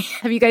lovely.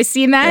 Have you guys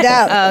seen that?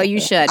 No. Oh, you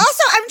should.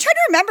 Also, I'm trying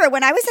to remember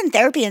when I was in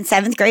therapy in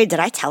 7th grade, did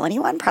I tell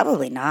anyone?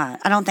 Probably not.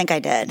 I don't think I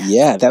did.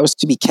 Yeah, that was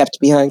to be kept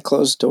behind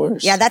closed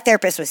doors. Yeah, that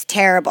therapist was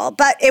terrible,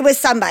 but it was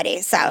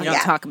somebody, so You don't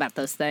talk about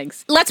those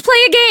things. Let's play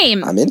a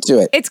game. I'm into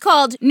it. It's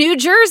called New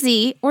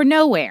Jersey or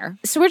Nowhere.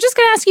 So we're just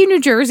going to ask you New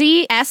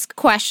Jersey-esque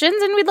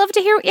questions, and we'd love to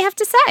hear what you have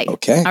to say.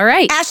 Okay. All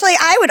right. Ashley,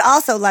 I would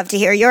also love to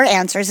hear your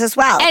answers as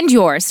well. And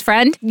yours,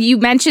 friend. You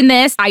mentioned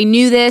this. I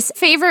knew this.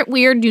 Favorite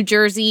weird New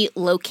Jersey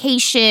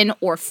location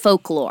or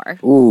folklore?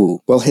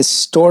 Ooh, well,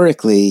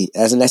 historically,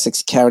 as an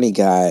Essex County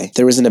guy,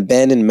 there was an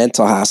abandoned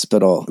mental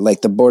hospital,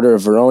 like the border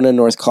of Verona,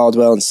 North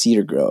Caldwell, and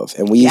Cedar Grove.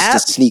 And we used to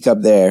sneak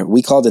up there.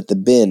 We called it the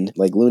bin,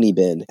 like Looney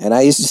Bin. And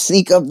I used to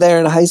sneak up there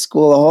in high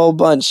school a whole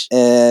bunch.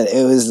 And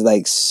it was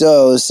like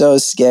so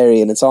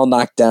scary. And it's all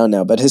knocked down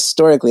now. But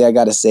historically, I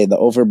got to say, the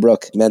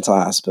Overbrook Mental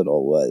Hospital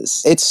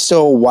it's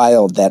so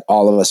wild that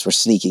all of us were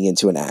sneaking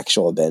into an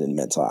actual abandoned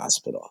mental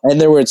hospital. And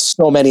there were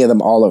so many of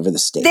them all over the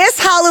state. This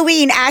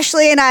Halloween,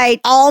 Ashley and I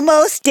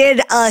almost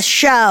did a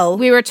show.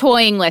 We were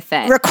toying with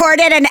it.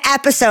 Recorded an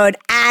episode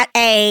at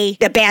a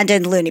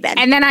abandoned loony bin.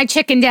 And then I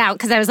chickened out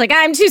because I was like,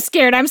 I'm too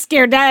scared. I'm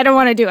scared. I don't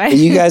want to do it.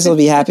 You guys will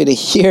be happy to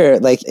hear,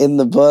 like in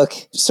the book.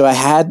 So I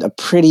had a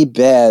pretty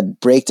bad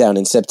breakdown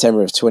in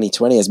September of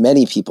 2020, as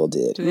many people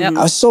did. Yep.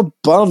 I was so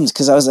bummed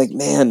because I was like,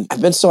 man,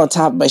 I've been so on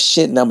top of my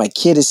shit. Now my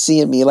kid is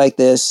seeing me like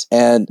this.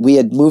 And we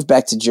had moved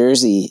back to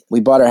Jersey. We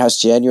bought our house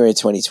January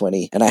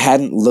 2020. And I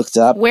hadn't looked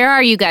up. Where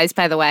are you guys,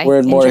 by the way? We're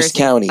in Morris Jersey.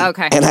 County.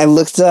 Okay. And I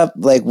looked up,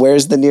 like,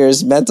 where's the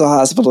nearest mental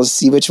hospital to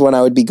see which one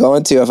I would be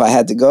going to if I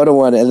had to go to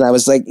one. And I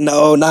was like,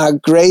 no,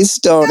 not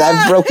Greystone.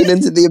 I've broken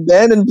into the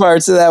abandoned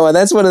parts of that one.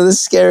 That's one of the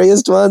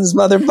scariest ones,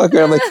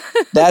 motherfucker. I'm like,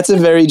 that's a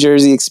very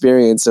Jersey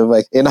experience of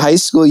like, in high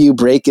school, you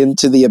break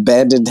into the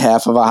abandoned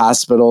half of a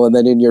hospital. And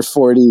then in your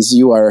 40s,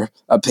 you are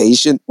a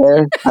patient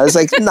there. I was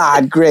like,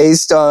 not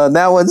Greystone.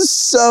 That one's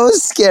so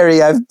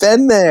scary. I've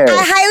been there.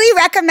 I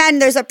highly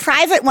recommend. There's a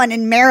private one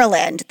in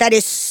Maryland that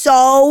is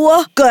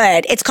so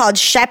good. It's called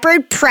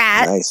Shepherd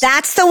Pratt. Nice.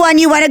 That's the one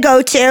you want to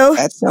go to.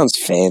 That sounds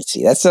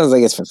fancy. That sounds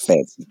like it's for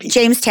fancy people.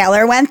 James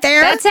Taylor went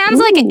there. That sounds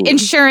like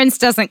insurance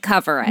doesn't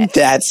cover it.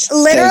 That's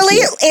literally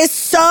is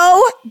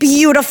so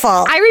beautiful.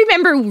 I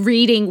remember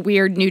reading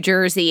Weird New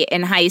Jersey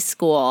in high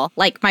school,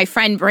 like my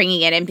friend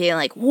bringing it and being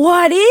like,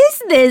 what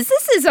is this?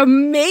 This is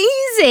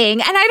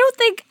amazing. And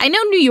I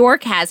know New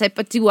York has it,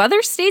 but do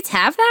other states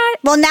have that?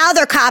 Well, now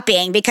they're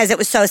copying because it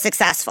was so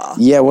successful.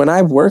 Yeah, when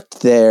I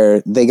worked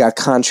there, they got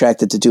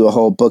contracted to do a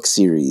whole book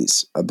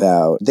series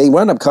about, they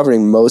wound up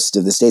covering most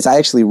of the states. I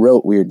actually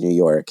wrote Weird New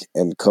York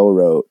and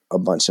co-wrote a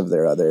bunch of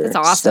their other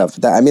stuff.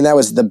 That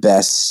was the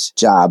best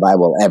job I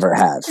will ever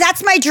have.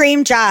 That's my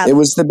dream job. It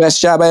was the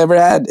best job I ever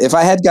had. If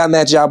I had gotten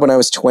that job when I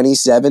was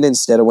 27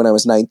 instead of when I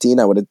was 19,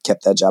 I would have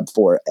kept that job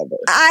forever.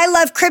 I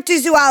love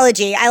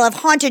cryptozoology. I love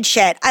haunted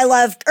shit. I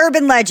love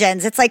urban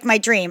legends. It's like my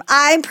dream.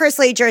 I'm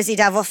personally a Jersey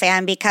Devil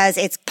fan because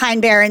it's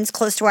Pine Barrens,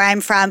 close to where I'm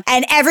from.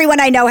 And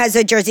everyone I know has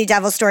a Jersey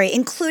Devil story,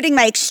 including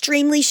my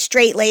extremely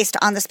straight-laced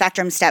on the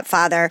spectrum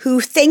stepfather who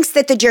thinks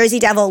that the Jersey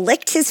Devil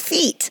licked his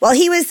feet while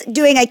he was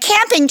doing a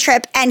camping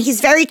trip, and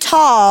he's very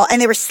tall,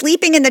 and they were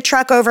sleeping in the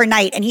truck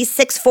overnight, and he's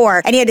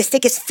 6'4", and he had to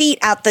stick his feet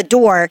out the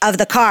door of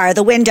the car,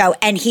 the window,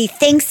 and he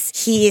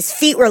thinks his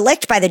feet were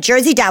licked by the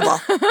Jersey Devil.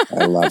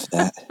 I love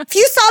that. If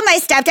you saw my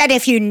stepdad,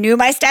 if you knew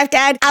my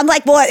stepdad, I'm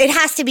like, well, it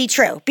has to be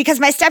true, because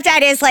my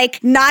stepdad is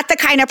like not the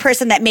kind of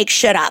person that makes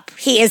shit up.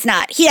 He is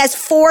not. He has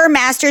 4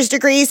 master's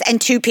degrees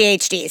and 2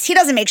 PhDs. He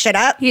doesn't make shit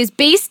up. He is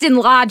based in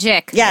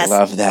logic. Yes. I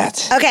love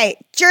that. Okay,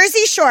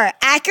 Jersey Shore.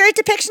 Accurate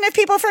depiction of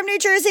people from New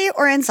Jersey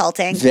or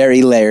insulting?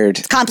 Very layered.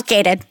 It's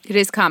complicated. It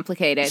is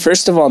complicated.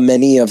 First of all,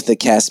 many of the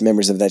cast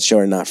members of that show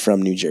are not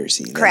from New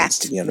Jersey. That Correct. needs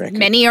to be on record.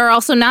 Many are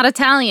also not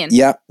Italian.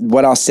 Yep.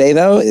 What I'll say,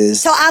 though,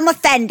 is... So I'm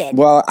offended.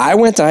 Well, I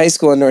went to high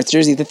school in North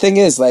Jersey. The thing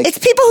is, like... It's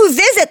people who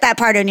visit that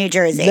part of New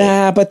Jersey.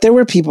 Nah, but there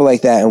were people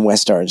like that in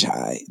West Orange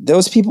High.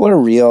 Those people are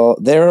real.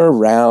 They're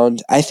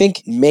around. I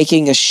think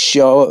making a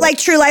show... Like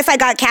True Life, I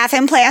Got Calf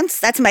Implants.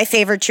 That's my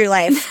favorite True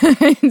Life.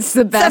 It's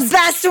the best. The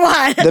best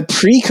one. The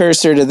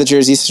precursor to the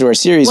Jersey Shore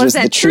series was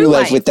that the True True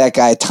Life Life? with that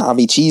guy,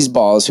 Tommy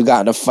Cheeseballs, who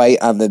got in a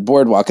fight on the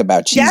boardwalk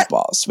about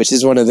cheeseballs, which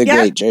is one of the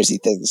great Jersey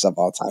things of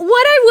all time.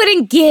 What I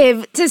wouldn't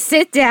give to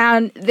sit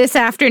down this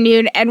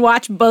afternoon and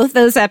watch both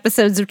those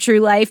episodes of True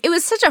Life. It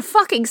was such a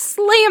fucking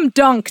slam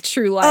dunk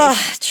True Life.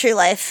 Oh, True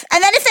Life.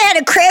 And then if they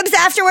had a Cribs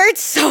afterwards,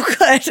 so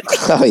good.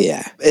 Oh,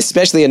 yeah.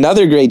 Especially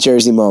another great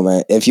Jersey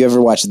moment, if you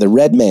ever watch the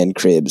Redman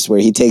Cribs, where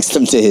he takes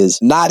them to his,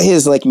 not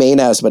his like main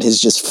house, but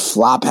his just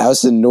flop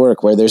house in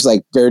Newark, where there's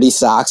like dirty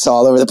socks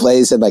all over the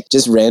place and like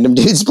just random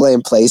dudes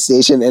playing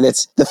PlayStation. And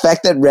it's the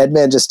fact that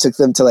Redman just took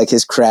them to like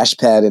his crash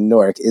pad in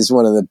Newark is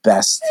one of the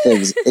best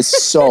things.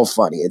 It's so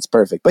funny. It's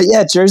perfect. But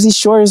yeah, Jersey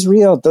Shore is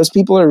real. Those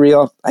people are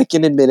real. I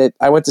can admit it.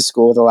 I went to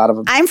school with a lot of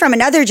them. I'm from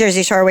another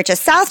Jersey Shore, which is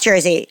South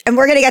Jersey. And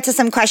we're going to get to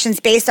some questions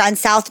based on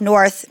South,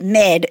 North,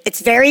 Mid.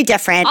 It's very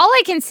different. All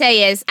I can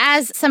say is,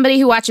 as somebody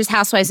who watches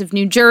Housewives of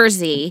New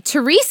Jersey,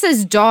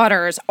 Teresa's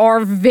daughters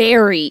are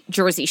very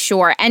Jersey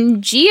Shore.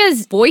 And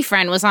Gia's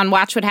boyfriend was on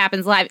Watch What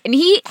Happens Live, and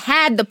he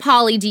had the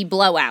Pauly D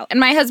blowout. And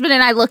my husband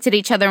and I looked at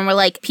each other and were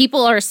like,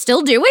 people are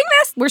still doing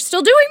this? We're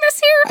still doing this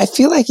here? I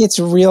feel like it's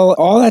real.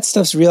 All that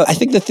stuff's real. I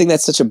think the thing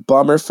that's such a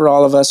bummer for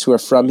all of us who are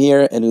from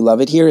here and who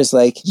love it here is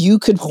like, you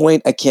could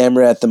point a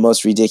camera at the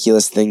most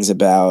ridiculous things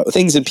about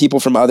things and people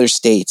from other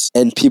states,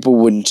 and people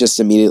wouldn't just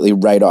immediately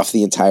write off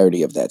the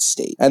entirety of that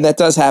state. And that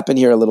does happen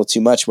here a little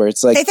too much, where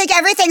it's like... They think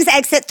everything's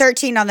exit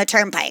 13 on the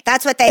turnpike.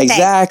 That's what they think.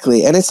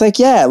 Exactly. And it's like,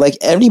 yeah, like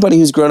anybody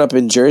who's grown up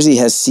in Jersey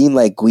has seen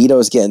like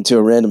Guidos get get into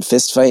a random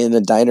fist fight in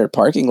a diner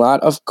parking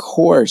lot? Of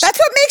course. That's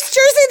what makes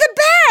Jersey the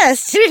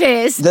best. It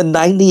is. The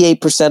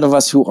 98% of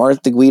us who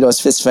aren't the Guidos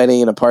fist fighting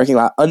in a parking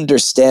lot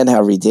understand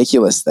how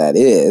ridiculous that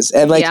is.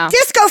 And like,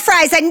 disco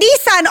fries and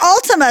Nissan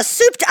Altima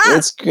souped up.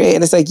 It's great.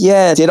 And it's like,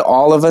 yeah, did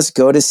all of us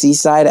go to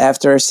Seaside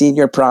after our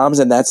senior proms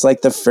and that's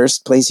like the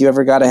first place you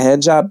ever got a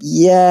hand job?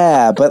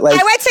 Yeah, but like...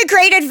 I went to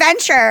Great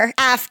Adventure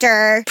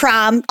after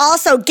prom,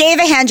 also gave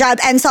a hand job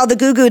and saw the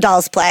Goo Goo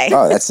Dolls play.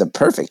 Oh, that's a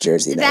perfect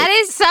Jersey night. That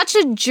is such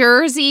a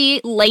Jersey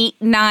late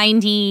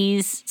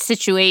 90s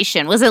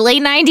situation. Was it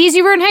late 90s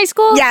you were in high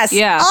school? Yes.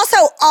 Yeah. Also,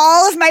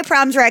 all of my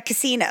proms were at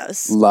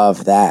casinos.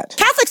 Love that.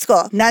 Catholic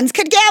school. Nuns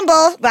could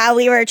gamble while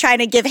we were trying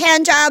to give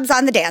hand jobs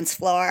on the dance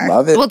floor.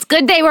 Love it. Well, it's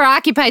good they were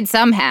occupied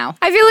somehow.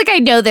 I feel like I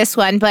know this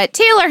one, but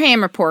Taylor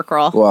ham or pork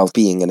roll? Well,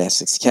 being an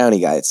Essex County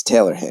guy, it's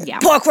Taylor ham. Yeah.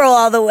 Pork roll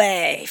all the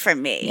way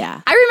from me.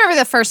 Yeah. I remember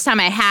the first time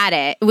I had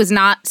it. It was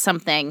not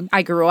something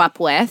I grew up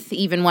with.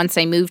 Even once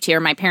I moved here,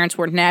 my parents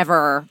were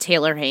never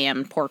Taylor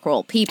ham, pork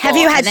roll people. Have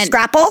you had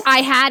scrapple? I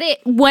had it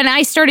when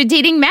I started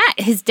dating Matt.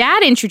 His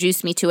dad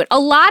introduced me to it. A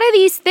lot of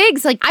these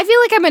things, like, I feel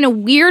like I'm in a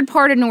weird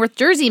part of North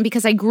Jersey, and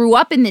because I grew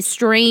up in this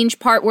strange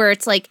part where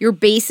it's like you're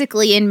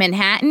basically in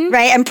Manhattan.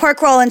 Right, and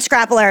pork roll and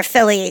scrapple are a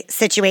Philly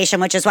situation,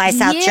 which is why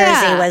South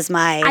Jersey was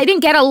my... I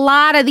didn't get a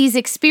lot of these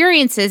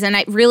experiences, and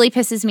it really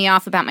pisses me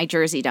off about my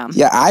Jerseydom.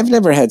 Yeah, I've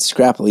never had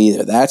scrapple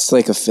either. That's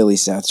like a Philly,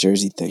 South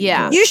Jersey thing.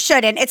 Yeah. But You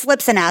shouldn't. It's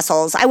lips and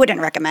assholes. I wouldn't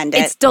recommend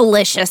it. It's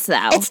delicious,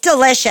 though. It's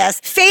delicious.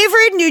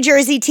 Favorite New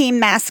Jersey team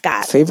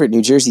mascot? favorite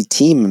New Jersey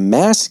team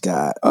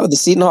mascot? Oh, the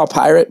Seton Hall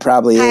Pirate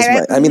probably is.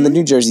 I mean, the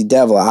New Jersey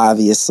Devil,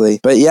 obviously.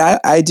 But yeah,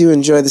 I do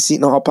enjoy the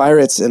Seton Hall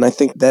Pirates, and I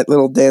think that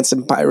little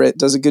dancing pirate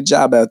does a good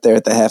job out there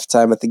at the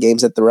halftime at the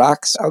games at the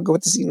Rocks. I'll go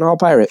with the Seton Hall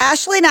Pirate.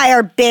 Ashley and I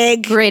are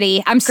big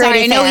Gritty. I'm sorry,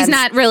 Gritty I know he's fans.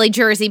 not really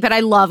Jersey, but I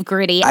love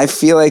Gritty. I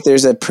feel like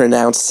there's a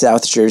pronounced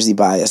South Jersey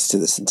bias to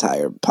this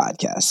entire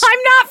podcast. I'm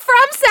not from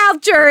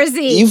South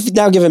Jersey. You've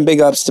now given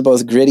big ups to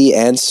both Gritty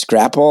and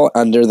Scrapple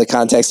under the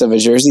context of a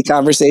Jersey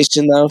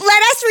conversation, though.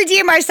 Let us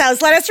redeem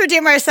ourselves. Let us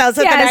redeem ourselves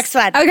with the next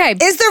one. Okay.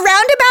 Is the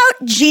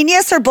roundabout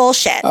genius or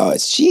bullshit? Oh,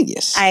 it's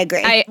genius. I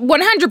agree. I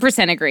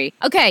 100% agree.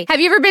 Okay. Have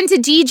you ever been to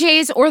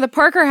DJ's or the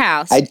Parker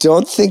House? I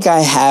don't think I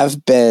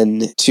have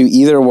been to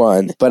either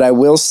one, but I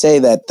will say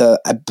that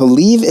I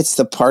believe it's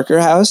the Parker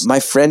House. My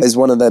friend is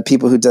one of the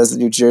people who does the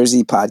New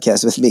Jersey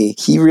podcast with me.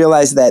 He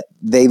realized that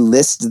they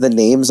list the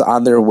names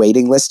on their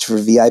waiting list for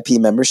VIP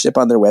membership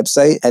on their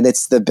website, and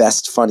it's the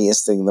best,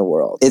 funniest thing in the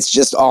world. It's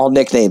just all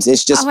nicknames.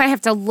 It's just... Oh, I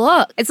have to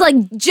look. It's like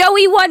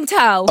Joey One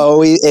Toe.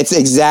 Oh, it's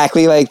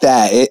exactly like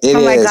that. It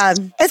Oh my is.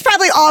 God. It's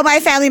probably all my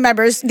family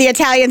members, the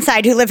Italian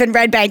side who live in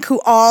Red Bank, who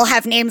all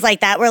have names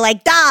like that. We're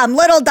like Dom,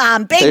 Little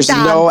Dom, Big There's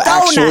Dom, no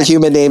actual Donut.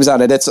 human names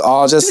on it. It's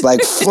all just like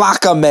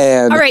Flocka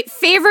Man. All right.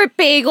 Favorite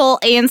bagel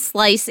and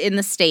slice in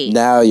the state?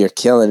 Now you're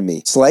killing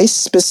me. Slice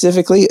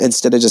specifically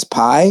instead of just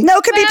pie? No,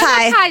 it could be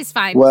Well, pie. Pie's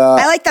fine. Well,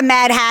 I like the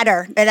Mad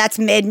Hatter. That's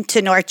mid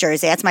to North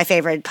Jersey. That's my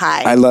favorite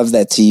pie. I love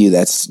that to you.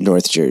 That's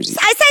North Jersey.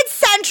 I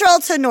said central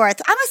to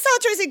north. I'm a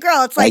South Jersey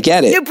girl. It's like I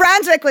get it. New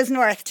Brunswick was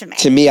north to me.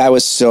 To me, I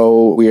was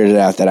so weirded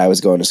out that I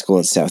was going to school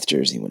in South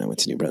Jersey when I went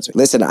to New Brunswick.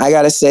 Listen, I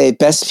gotta say,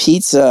 best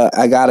pizza,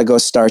 I gotta go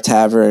Star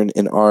Tavern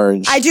in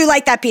Orange. I do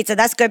like that pizza.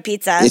 That's good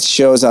pizza. It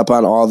shows up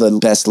on all the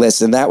best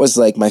lists, and that was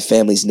like my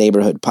family's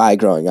neighborhood pie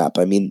growing up.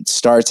 I mean,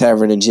 Star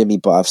Tavern and Jimmy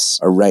Buff's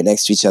are right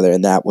next to each other,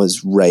 and that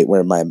was right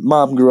where my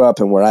mom grew up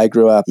and where I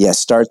grew up. Yeah,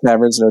 Star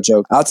Tavern's no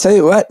joke. I'll tell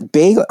you what,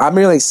 bagel, I'm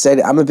really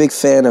excited. I'm a big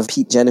fan of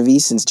Pete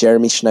Genovese and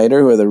Jeremy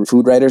Schneider, who are the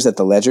food writers at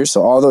the Ledger.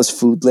 So all those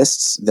food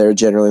lists, they're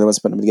generally the ones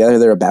putting them together.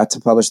 They're about to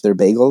publish their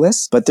bagel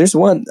list. But there's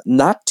one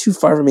not too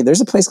far from me.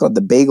 There's a place called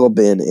the Bagel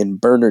Bin in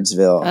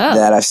Bernardsville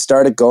that I've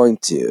started going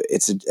to.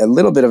 It's a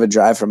little bit of a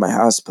drive from my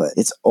house, but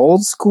it's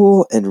old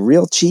school and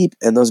real cheap.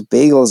 And those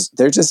bagels,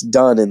 they're just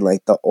done in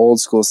like the old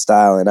school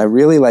style. And I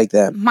really like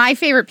them. My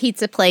favorite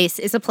pizza place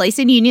is a place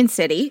in Union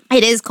City.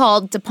 It is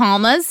called De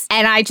Palma's,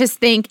 and I just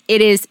think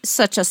it is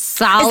such a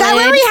solid... Is that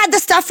where we had the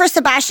stuff for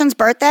Sebastian's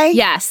birthday?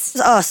 Yes.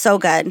 Oh, so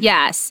good.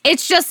 Yes.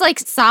 It's just like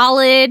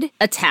solid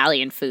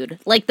Italian food.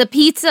 Like the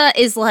pizza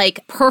is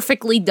like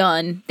perfectly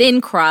done,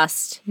 thin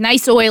crust,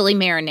 nice oily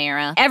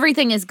marinara.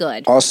 Everything is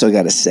good. Also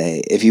got to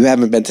say, if you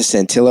haven't been to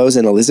Santillo's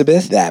in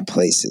Elizabeth, that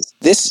place is...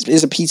 This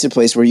is a pizza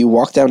place where you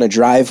walk down a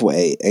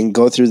driveway and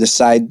go through the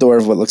side door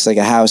of what looks like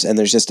a house, and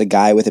there's just a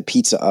guy with a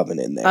pizza oven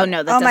in there. Oh,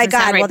 no, that Oh my doesn't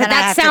sound God, right, well, but then I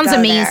that have to sounds go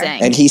amazing. there.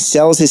 And he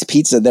sells his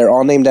pizza. They're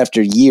all named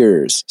after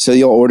years. So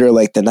you'll order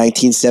like the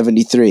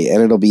 1973,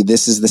 and it'll be,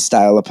 this is the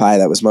style of pie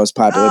that was most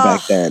popular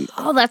back then.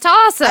 Oh, that's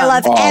awesome. I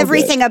love All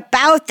everything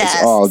about this.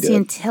 It's all good.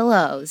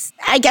 Santillo's.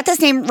 I get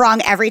this name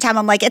wrong every time.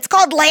 I'm like, it's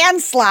called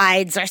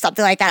Landslides or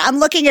something like that. I'm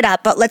looking it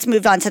up, but let's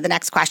move on to the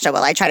next question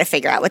while I try to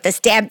figure out what this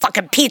damn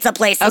fucking pizza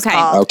place is Okay.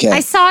 called. Okay. I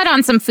saw it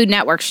on some Food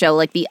Network show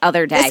like the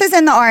other day. This is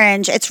in the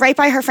Orange. It's right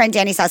by her friend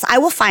Danny's house. I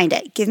will find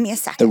it. Give me a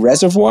second. The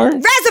Reservoir?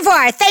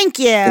 Reservoir, thank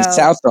you. It's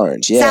South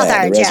Orange. Yeah. South the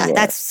Orange, yeah. Reservoir.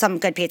 That's some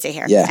good pizza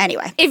here. Yeah.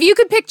 Anyway. If you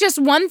could pick just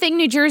one thing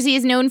New Jersey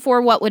is known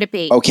for, what would it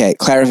be? Okay,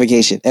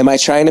 clarification. Am I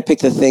trying to pick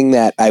the thing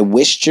that I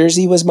wish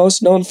Jersey was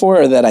most known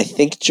for, or that I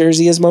think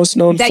Jersey is most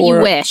known that for?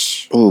 You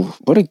wish. Oh,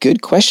 what a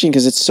good question,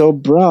 because it's so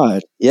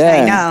broad.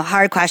 Yeah. I know.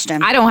 Hard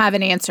question. I don't have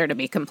an answer, to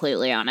be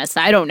completely honest.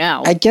 I don't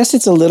know. I guess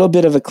it's a little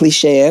bit of a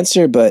cliche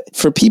answer, but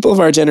for people of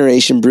our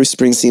generation, Bruce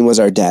Springsteen was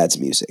our dad's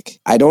music.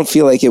 I don't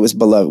feel like it was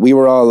beloved. We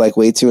were all like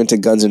way too into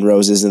Guns N'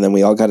 Roses, and then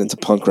we all got into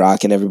punk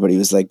rock, and everybody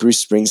was like,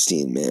 Bruce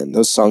Springsteen, man,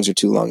 those songs are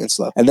too long and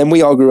slow. And then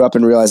we all grew up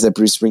and realized that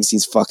Bruce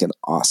Springsteen's fucking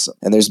awesome.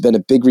 And there's been a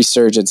big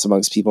resurgence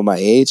amongst people my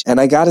age.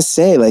 And I gotta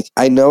say, like,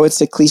 I know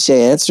it's a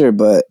cliche answer,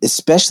 but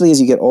especially as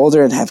you get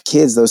older and have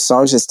kids, those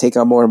songs just take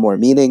on more and more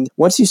meaning.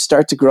 Once you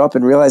start to grow up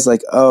and realize,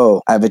 like,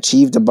 oh, I've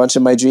achieved a bunch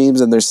of my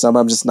dreams and there's some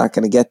I'm just not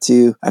going to get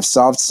to. I've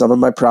solved some of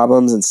my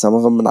problems and some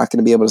of them I'm not going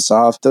to be able to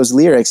solve. Those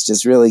lyrics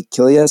just really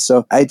kill you.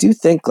 So I do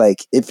think,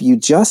 like, if you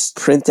just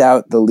print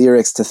out the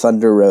lyrics to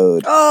Thunder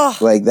Road,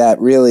 like that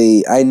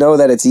really, I know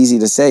that it's easy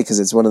to say because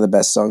it's one of the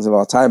best songs of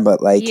all time,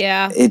 but like,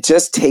 it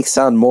just takes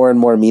on more and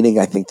more meaning,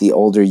 I think, the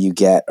older you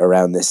get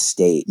around this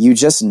state. You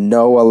just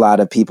know a lot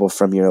of people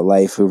from your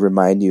life who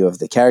remind you of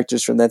the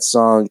characters from that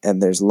song,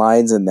 and there's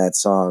lines in that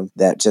song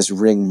that just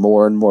ring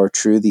more and more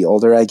true the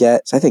older I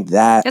get. So I think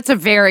that's a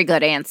very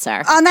good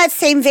answer. On that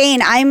same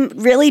vein, I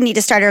really need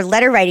to start a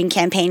letter writing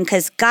campaign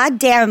because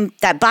goddamn,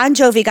 that Bon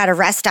Jovi got a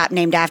rest stop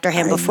named after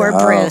him before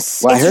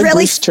Bruce. Well, I heard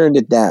Bruce turned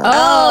it down.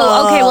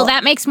 Oh, okay. Well,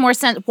 that makes more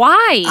sense.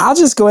 Why? I'll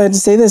just go ahead and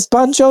say this.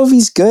 Bon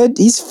Jovi's good.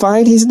 He's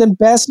fine. He's an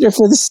ambassador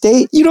for the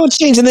state. You don't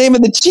change the name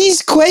of the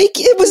Cheesequake.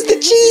 It was the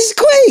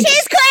Cheesequake.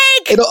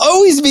 Cheesequake! It'll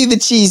always be the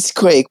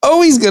Cheesequake.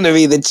 Always going to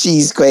be the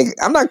Cheesequake.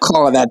 I'm not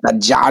calling that the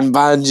John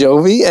Bon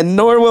Jovi, and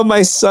nor will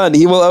my son.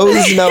 He will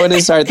always know in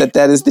his heart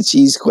that is the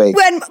Cheesequake.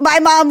 When my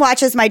mom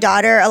watches my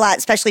daughter a lot,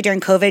 especially during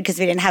COVID because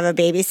we didn't have a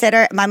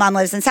babysitter. My mom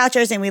lives in South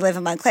Jersey and we live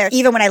in Montclair.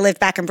 Even when I lived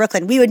back in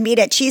Brooklyn, we would meet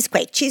at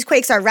Cheesequake.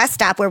 Cheesequake's our rest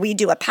stop where we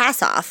do a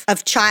pass-off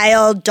of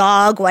child,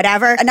 dog,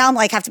 whatever. And now I'm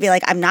like, have to be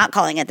like, I'm not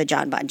calling it the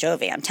John Bon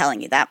Jovi. I'm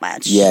telling you that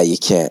much. Yeah, you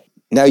can't.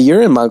 Now,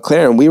 you're in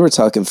Montclair, and we were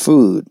talking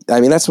food.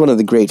 I mean, that's one of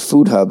the great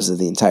food hubs of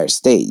the entire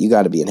state. You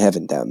got to be in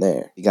heaven down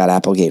there. You got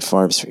Applegate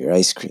Farms for your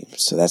ice cream,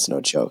 so that's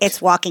no joke.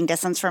 It's walking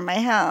distance from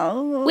my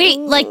house. Wait,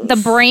 like the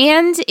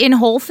brand in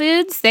Whole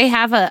Foods, they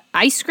have a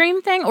ice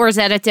cream thing, or is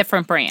that a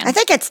different brand? I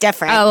think it's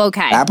different. Oh,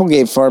 okay.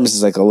 Applegate Farms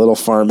is like a little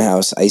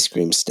farmhouse ice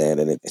cream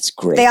stand, and it's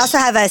great. They also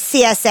have a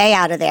CSA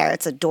out of there.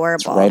 It's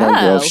adorable. It's right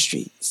on Grove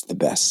Street. It's the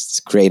best. It's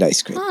great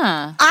ice cream.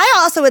 I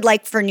also would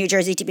like for New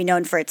Jersey to be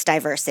known for its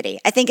diversity.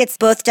 I think it's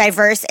both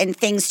diverse in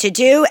things to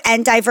do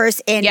and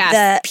diverse in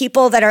the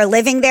people that are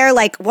living there.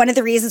 Like, one of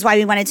the reasons why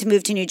we wanted to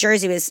move to New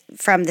Jersey was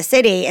from the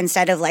city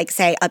instead of, like,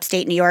 say,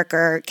 upstate New York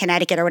or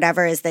Connecticut or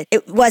whatever, is that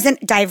it wasn't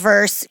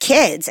diverse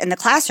kids in the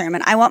classroom.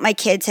 And I want my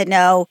kid to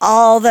know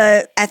all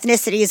the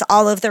ethnicities,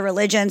 all of the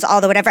religions, all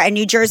the whatever. And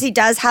New Jersey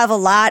does have a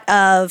lot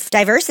of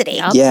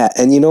diversity. Yeah,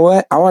 and you know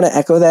what? I want to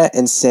echo that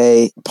and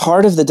say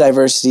part of the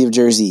diversity of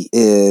Jersey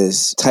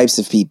is types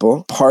of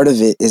people. Part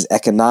of it is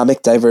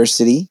economic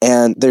diversity.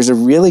 And there's a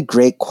really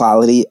great quality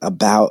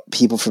about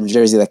people from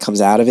Jersey that comes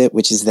out of it,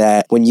 which is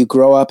that when you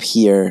grow up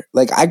here,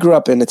 like I grew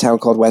up in a town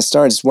called West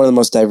Orange. It's one of the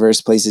most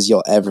diverse places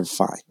you'll ever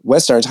find.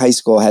 West Orange High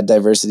School had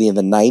diversity in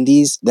the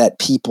 90s that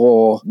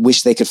people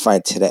wish they could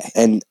find today.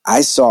 And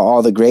I saw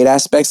all the great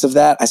aspects of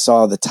that. I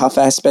saw the tough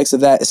aspects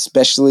of that,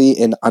 especially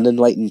in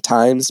unenlightened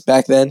times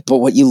back then. But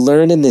what you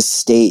learn in this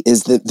state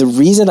is that the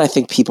reason I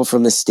think people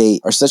from this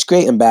state are such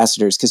great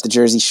ambassadors, because the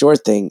Jersey Shore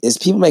thing is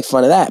people make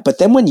fun of that. But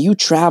then when you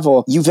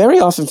travel, you very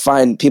often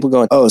find people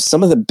going, oh,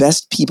 some of the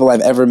best people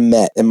I've ever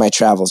met in my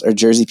travels are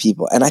Jersey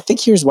people. And I think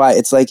here's why.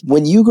 It's like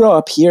when you grow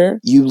up here,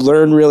 you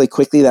learn really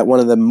quickly that one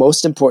of the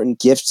most important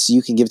gifts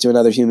you can give to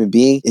another human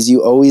being is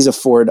you always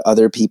afford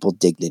other people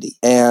dignity.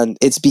 And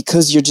it's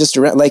because you're just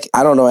around, like,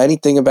 I don't know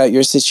anything about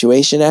your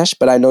situation, Ash,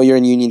 but I know you're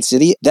in Union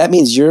City. That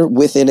means you're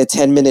within a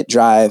 10-minute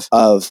drive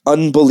of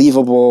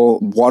unbelievable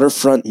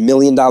waterfront $1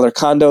 million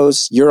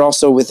condos. You're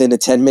also within a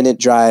 10-minute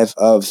drive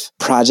of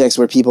projects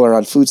where people are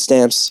on food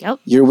stamps. Yep.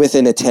 You're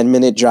within a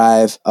 10-minute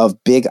drive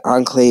of big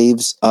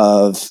enclaves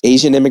of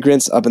Asian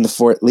immigrants up in the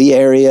Fort Lee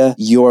area.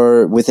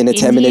 You're within a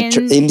 10-minute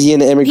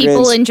Indian immigrants.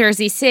 People in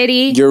Jersey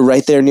City. You're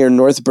right there near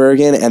North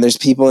Bergen, and there's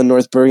people in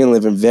North Bergen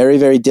living very,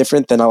 very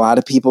different than a lot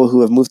of people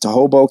who have moved to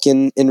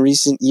Hoboken in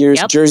recent years.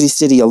 Yep. Jersey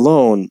City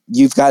alone,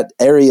 you've got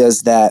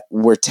areas that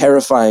were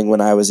terrifying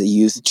when I was a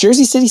youth.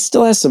 Jersey City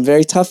still has some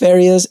very tough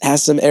areas,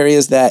 has some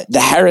areas that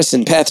the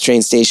Harrison Path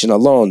train station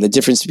alone, the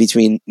difference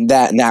between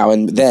that now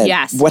and then.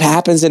 Yes. What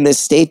happens in this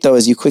state, though,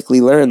 is you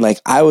quickly learn, like,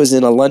 I was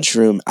in a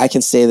lunchroom, I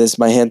can say this,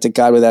 my hand to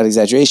God without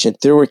exaggeration,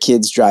 there were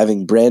kids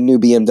driving brand new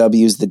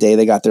BMWs the day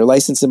they got their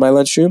license in my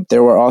lunchroom.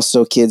 There were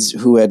also kids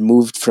who had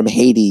moved from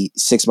Haiti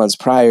 6 months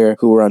prior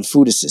who were on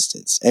food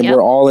assistance, and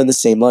we're all in the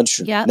same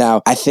lunchroom. Yep.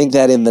 Now, I think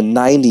that in the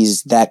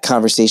 90s, that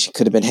conversation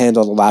could have been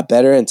handled a lot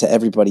better and to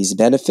everybody's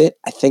benefit.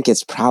 I think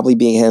it's probably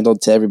being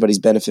handled to everybody's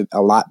benefit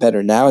a lot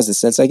better now, is the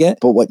sense I get.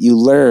 But what you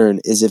learn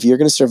is if you're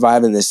going to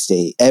survive in this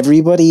state,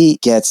 everybody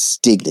gets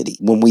dignity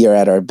when we are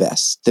at our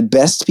best. The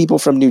best people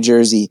from New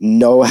Jersey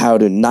know how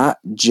to not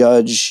not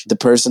judge the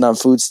person on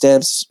food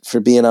stamps for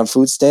being on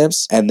food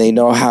stamps, and they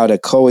know how to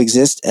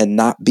coexist and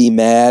not be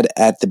mad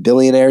at the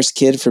billionaire's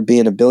kid for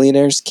being a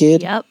billionaire's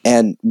kid. Yep.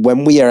 And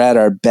when we are at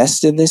our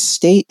best in this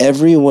state,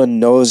 everyone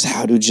knows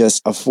how to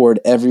just afford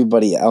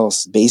everybody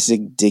else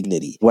basic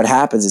dignity. What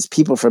happens is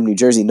people from New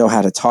Jersey know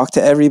how to talk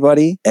to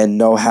everybody and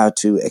know how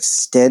to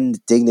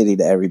extend dignity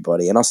to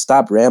everybody. And I'll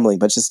stop rambling,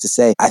 but just to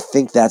say, I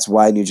think that's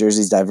why New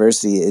Jersey's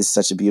diversity is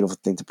such a beautiful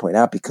thing to point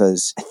out,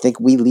 because I think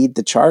we lead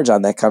the charge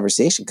on that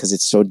conversation because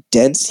it's so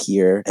dense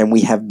here and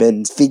we have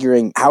been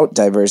figuring out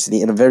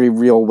diversity in a very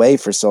real way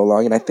for so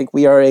long. And I think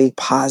we are a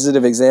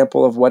positive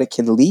example of what it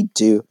can lead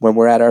to when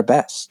we're at our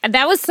best.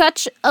 That was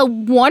such a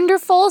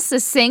wonderful,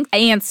 succinct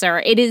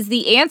answer. It is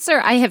the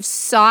answer I have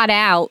sought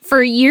out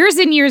for years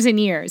and years and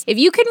years. If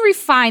you can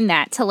refine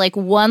that to like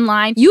one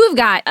line, you have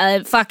got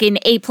a fucking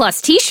A+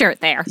 t-shirt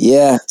there.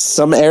 Yeah,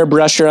 some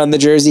airbrusher on the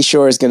Jersey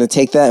Shore is going to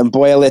take that and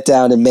boil it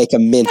down and make a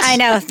mint. I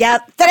know,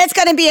 yep. Then it's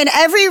going to be in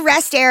every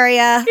rest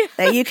area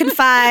that you can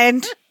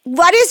find.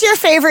 What is your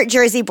favorite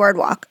Jersey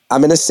boardwalk?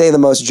 I'm going to say the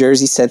most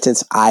Jersey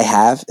sentence I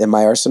have in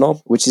my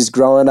arsenal, which is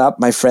growing up,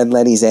 my friend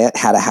Lenny's aunt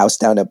had a house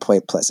down at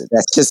Point Pleasant.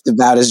 That's just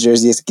about as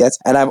Jersey as it gets.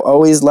 And I've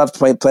always loved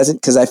Point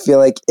Pleasant because I feel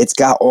like it's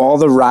got all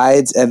the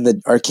rides and the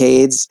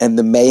arcades and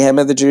the mayhem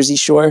of the Jersey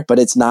Shore, but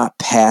it's not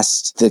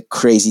past the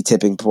crazy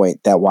tipping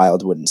point that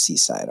Wildwood and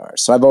Seaside are.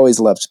 So I've always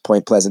loved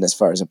Point Pleasant as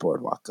far as a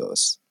boardwalk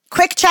goes.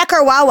 Quick Check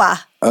or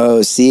Wawa?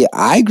 Oh, see,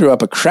 I grew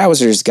up a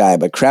Krausers guy,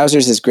 but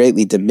Krausers has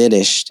greatly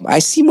diminished. I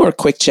see more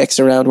Quick Checks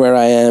around where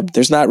I am.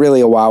 There's not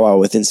really a Wawa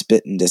within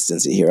spitting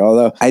distance of here,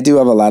 although I do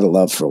have a lot of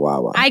love for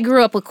Wawa. I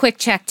grew up with Quick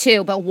Check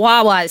too, but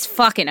Wawa is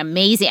fucking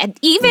amazing. And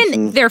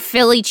even their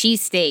Philly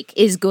cheesesteak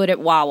is good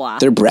at Wawa.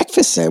 Their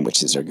breakfast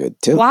sandwiches are good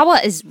too. Wawa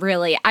is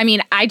really, I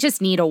mean, I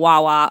just need a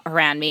Wawa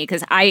around me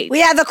because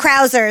We have a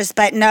Krausers,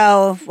 but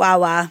no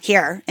Wawa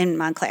here in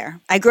Montclair.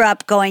 I grew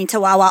up going to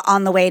Wawa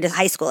on the way to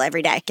high school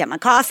every day. Get my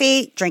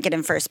coffee, drink it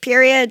in first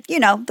period, you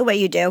know, the way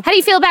you do. How do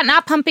you feel about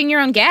not pumping your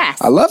own gas?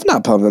 I love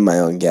not pumping my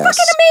own gas.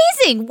 Fucking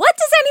amazing. What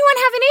does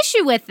anyone have an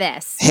issue with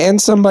this?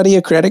 Hand somebody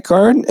a credit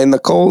card in the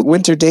cold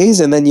winter days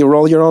and then you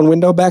roll your own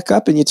window back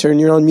up and you turn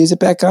your own music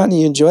back on and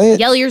you enjoy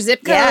it. Yell your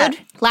zip code. Yeah.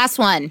 Last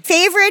one.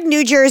 Favorite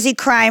New Jersey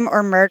crime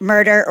or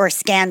murder or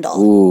scandal?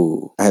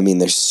 Ooh, I mean,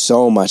 there's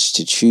so much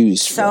to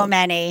choose from. So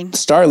many.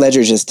 Star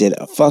Ledger just did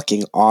a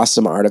fucking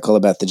awesome article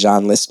about the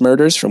John List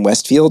murders from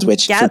Westfield,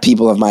 which for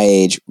people of my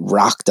age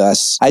rocked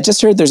us. I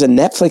just heard there's a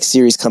Netflix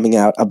series coming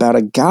out about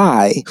a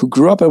guy who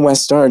grew up in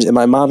West Orange in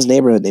my mom's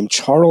neighborhood named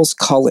Charles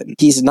Cullen.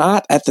 He's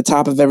not at the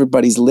top of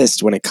everybody's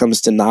list when it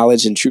comes to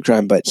knowledge and true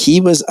crime, but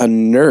he was a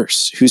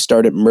nurse who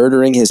started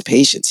murdering his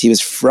patients. He was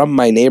from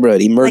my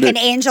neighborhood. He murdered... Like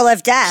an angel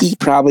of death. He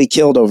probably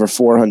killed over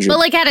 400. But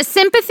like out of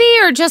sympathy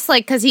or just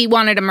like because he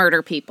wanted to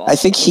murder people? I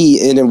think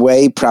he, in a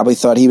way, probably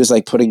thought he was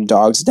like putting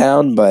dogs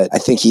down, but I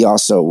think he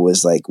also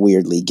was like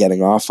weirdly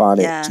getting off on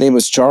it. Yeah. His name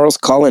was Charles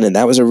Cullen, and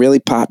that was a really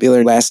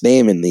popular last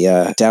name in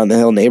the down the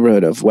hill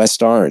neighborhood of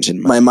West Orange.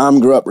 And my mom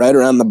grew up right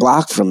around the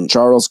block from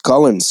Charles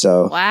Cullen,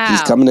 so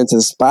he's coming into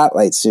the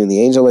spotlight soon.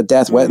 The angel of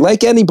death,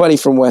 like anybody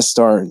from West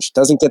Orange,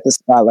 doesn't get the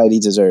spotlight he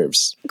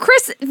deserves.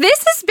 Chris,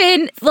 this has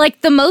been like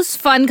the most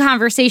fun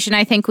conversation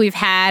I think we've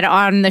had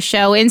on the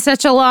show in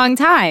such a long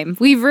time.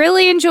 We've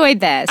really enjoyed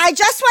this. I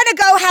just want to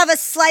go have a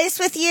slice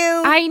with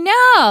you. I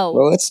know.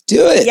 Well, let's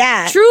do it.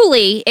 Yeah.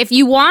 Truly, if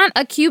you want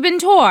a Cuban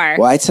tour.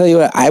 Well, I tell you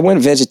what, I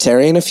went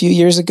vegetarian a few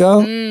years ago,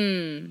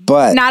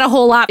 but not a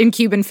whole lot in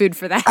Cuban food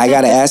for that. I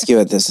got to ask you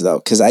about this, though,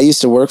 because I used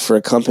to work for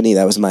a company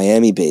that was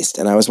Miami-based,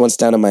 and I was once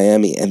down in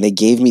Miami, and they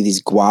gave me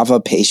these guava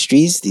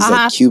pastries, these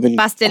like Cuban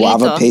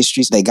guava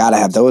pastries. They got to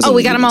have those. Oh,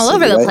 we got them all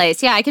over the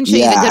place. Yeah, I can show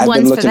you the good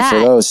ones for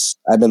that.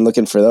 I've been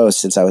looking for those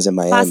since I was in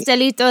Miami.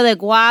 Pastelito de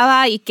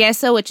guava y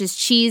queso, which is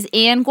cheese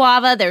and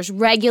guava. There's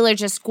regular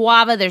just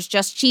guava. There's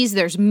just cheese.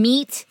 There's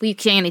meat. You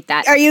can't eat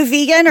that. Are you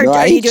vegan or no,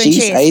 are you doing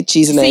cheese? I eat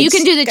cheese and eggs. So you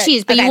can do the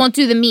cheese, but you won't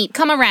do the meat.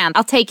 Come around.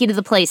 I'll take you to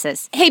the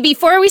places. Hey,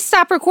 before we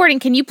stop recording,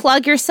 can you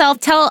plug yourself?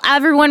 Tell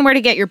everyone where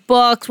to get your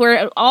books,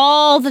 where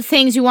all the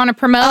things you want to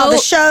promote. All the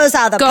shows,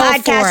 all the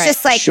podcasts,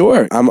 just like...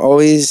 Sure. I'm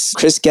always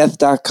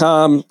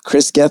chrisgeth.com,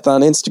 Chris Geth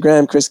on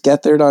Instagram, Chris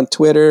Gethard on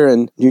Twitter,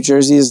 and New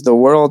Jersey is the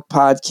World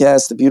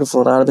podcast, the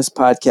Beautiful Anonymous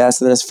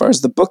podcast. And then as far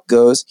as the book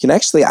goes, you can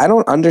actually, I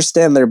don't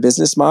understand their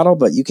business model,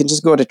 but you can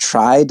just go to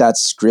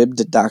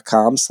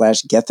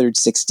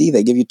try.scribd.com/Gethard60.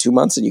 They give you 2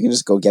 months and you can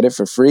just go get it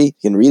for free. You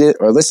can read it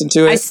or listen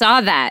to it. I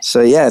saw that.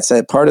 So yeah, it's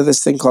a part of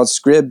this thing called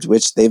Scribd,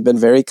 which they've been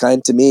very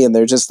kind to me. And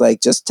they're just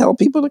like, just tell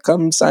people to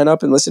come sign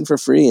up and listen for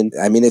free. And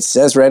I mean, it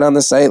says right on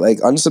the site, like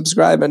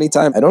unsubscribe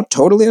anytime. I don't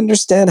totally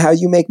understand how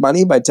you make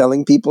money by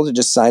telling people to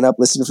just sign up,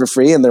 listen for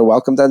free, and they're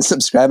welcome to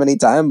unsubscribe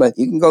anytime, but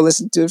you can go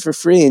listen to it for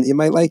free and you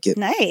might like it.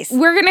 Nice.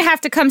 We're going to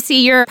have to come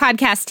see your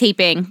podcast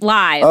taping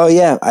live. Oh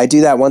yeah, I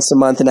do that once a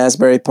month in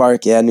Asbury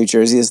Park. Yeah, New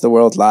Jersey is the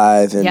World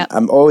live. And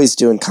I'm always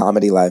doing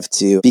comedy live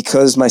too.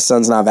 Because my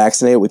son's not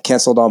vaccinated, we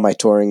canceled all my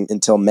touring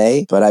until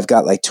May, but I've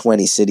got like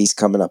 20 cities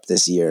coming up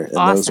this year.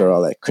 And those are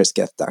all at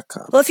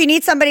chrisgeth.com. Well, if you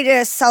need somebody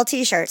to sell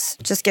t-shirts,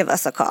 just give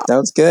us a call.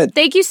 Sounds good.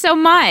 Thank you so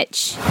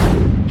much.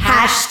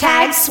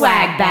 Hashtag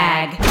swag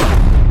bag.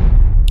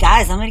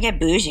 Guys, I'm going to get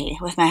bougie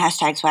with my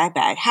hashtag swag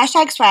bag.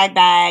 Hashtag swag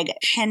bag,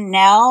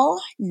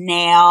 Chanel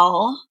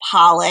nail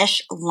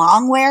polish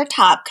longwear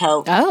top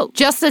coat. Oh,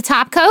 just the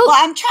top coat? Well,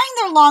 I'm trying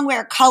their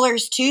longwear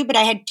colors too, but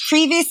I had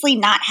previously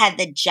not had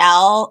the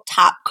gel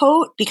top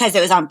coat because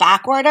it was on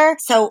back order.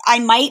 So I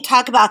might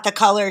talk about the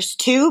colors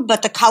too,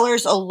 but the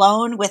colors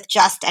alone with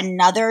just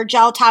another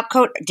gel top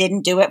coat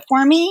didn't do it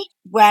for me.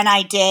 When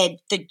I did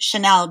the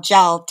Chanel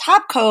gel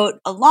top coat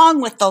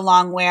along with the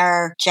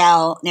longwear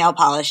gel nail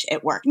polish,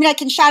 it worked. I mean, I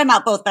can shout them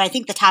out both, but I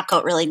think the top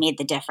coat really made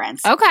the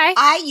difference. Okay.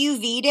 I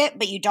UV'd it,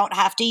 but you don't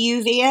have to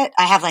UV it.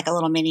 I have like a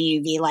little mini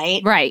UV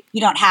light. Right.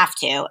 You don't have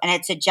to. And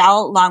it's a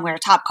gel longwear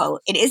top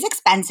coat. It is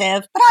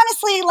expensive, but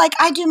honestly, like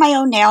I do my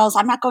own nails.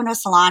 I'm not going to a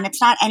salon. It's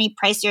not any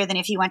pricier than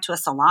if you went to a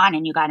salon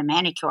and you got a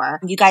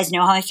manicure. You guys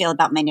know how I feel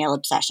about my nail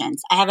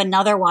obsessions. I have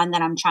another one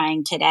that I'm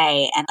trying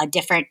today and a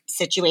different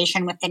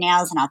situation with the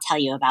nails, and I'll tell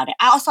you about it.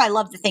 I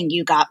love the thing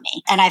you got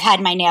me, and I've had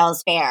my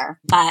nails bare,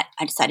 but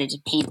I decided to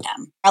paint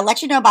them. I'll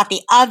let you know about the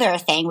other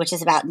thing, which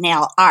is about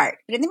nail art.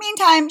 But in the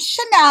meantime,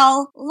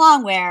 Chanel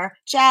longwear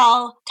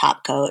gel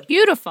top coat.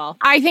 Beautiful.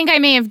 I think I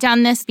may have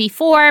done this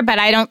before, but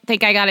I don't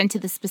think I got into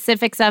the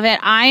specifics of it.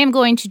 I am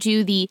going to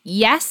do the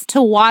Yes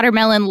to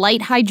Watermelon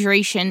Light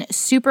Hydration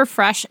Super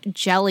Fresh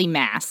Jelly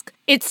Mask.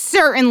 It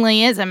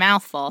certainly is a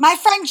mouthful. My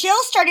friend Jill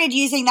started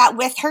using that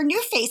with her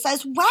NuFace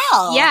as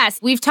well. Yes,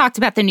 we've talked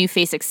about the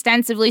NuFace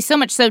extensively, so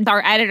much so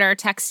our editor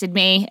texted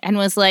me and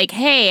was like,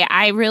 hey,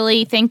 I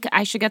really think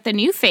I should get the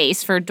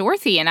NuFace for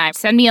Dorothy, and I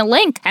send me a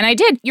link. And I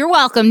did. You're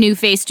welcome,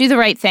 NuFace. Do the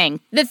right thing.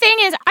 The thing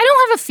is, I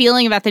don't have a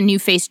feeling about the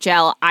NuFace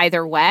gel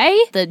either way.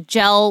 The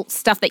gel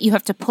stuff that you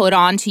have to put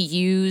on to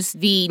use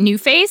the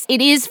NuFace,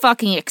 it is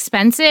fucking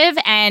expensive,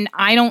 and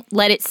I don't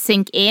let it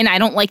sink in. I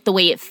don't like the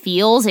way it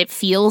feels. It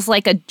feels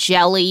like a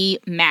jelly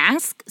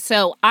mask,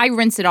 so I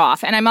rinse it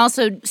off. And I'm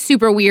also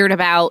super weird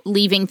about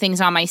leaving things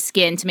on my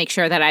skin to make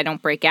sure that I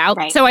don't break out.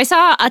 Right. So I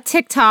saw a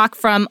TikTok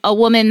from a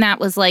woman that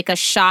was like a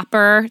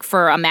shopper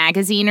for a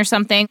magazine or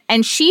something,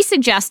 and she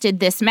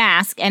suggested this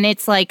mask, and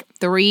it's like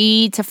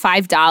 $3 to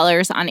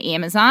 $5 on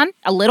Amazon.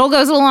 A little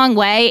goes a long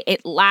way.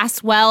 It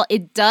lasts well.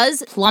 It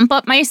does plump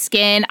up my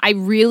skin. I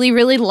really,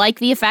 really like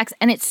the effects,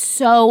 and it's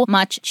so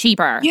much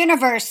cheaper.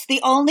 Universe, the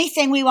only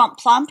thing we want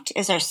plumped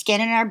is our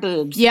skin and our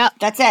boobs. Yep.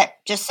 That's it.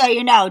 Just so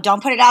you know.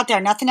 Don't put it out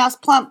there. Nothing else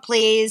plump,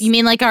 please. You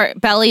mean like our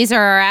bellies or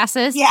our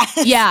asses?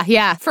 Yes.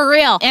 Yeah, for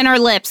real. And our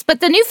lips.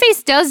 But the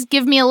NuFace does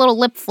give me a little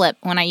lip flip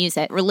when I use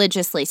it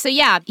religiously. So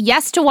yeah,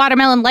 Yes to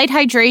Watermelon Light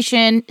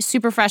Hydration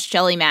Super Fresh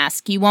Jelly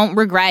Mask. You won't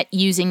regret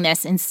using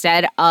this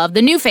instead of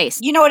the NuFace.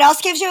 You know what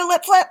else gives you a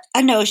lip flip?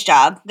 A nose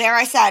job. There,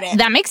 I said it.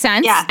 That makes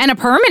sense. Yeah. And a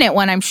permanent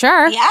one, I'm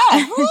sure.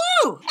 Yeah.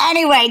 Woo.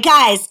 Anyway,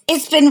 guys,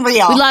 it's been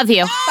real. We love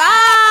you.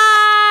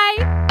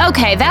 Bye.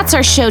 Okay, that's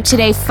our show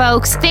today,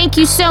 folks. Thank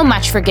you so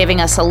much for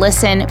giving us a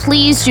listen.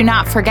 Please do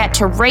not forget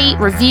to rate,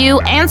 review,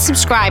 and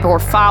subscribe or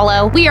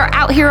follow. We are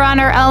out here on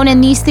our own,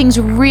 and these things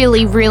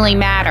really, really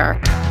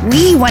matter.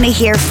 We want to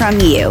hear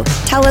from you.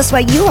 Tell us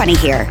what you want to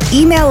hear.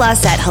 Email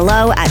us at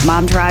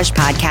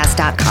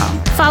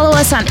hello@momtouragepodcast.com. Follow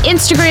us on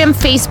Instagram,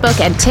 Facebook,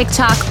 and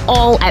TikTok,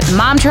 all at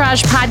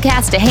Momtourage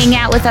Podcast, to hang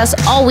out with us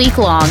all week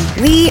long.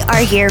 We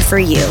are here for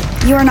you.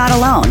 You are not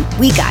alone.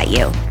 We got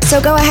you. So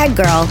go ahead,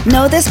 girl.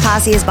 Know this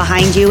posse is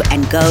behind you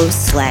and go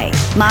slay.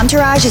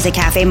 Momtourage is a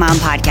Cafe Mom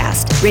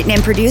podcast. Written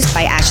and produced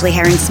by Ashley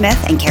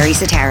Herring-Smith and Carrie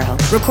Sotero.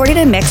 Recorded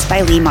and mixed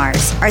by Lee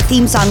Mars. Our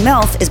theme song,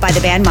 MILF, is by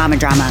the band Mama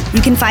Drama.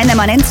 You can find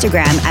them on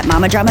Instagram at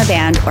Mama Drama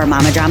Band or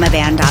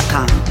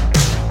mamadramaband.com.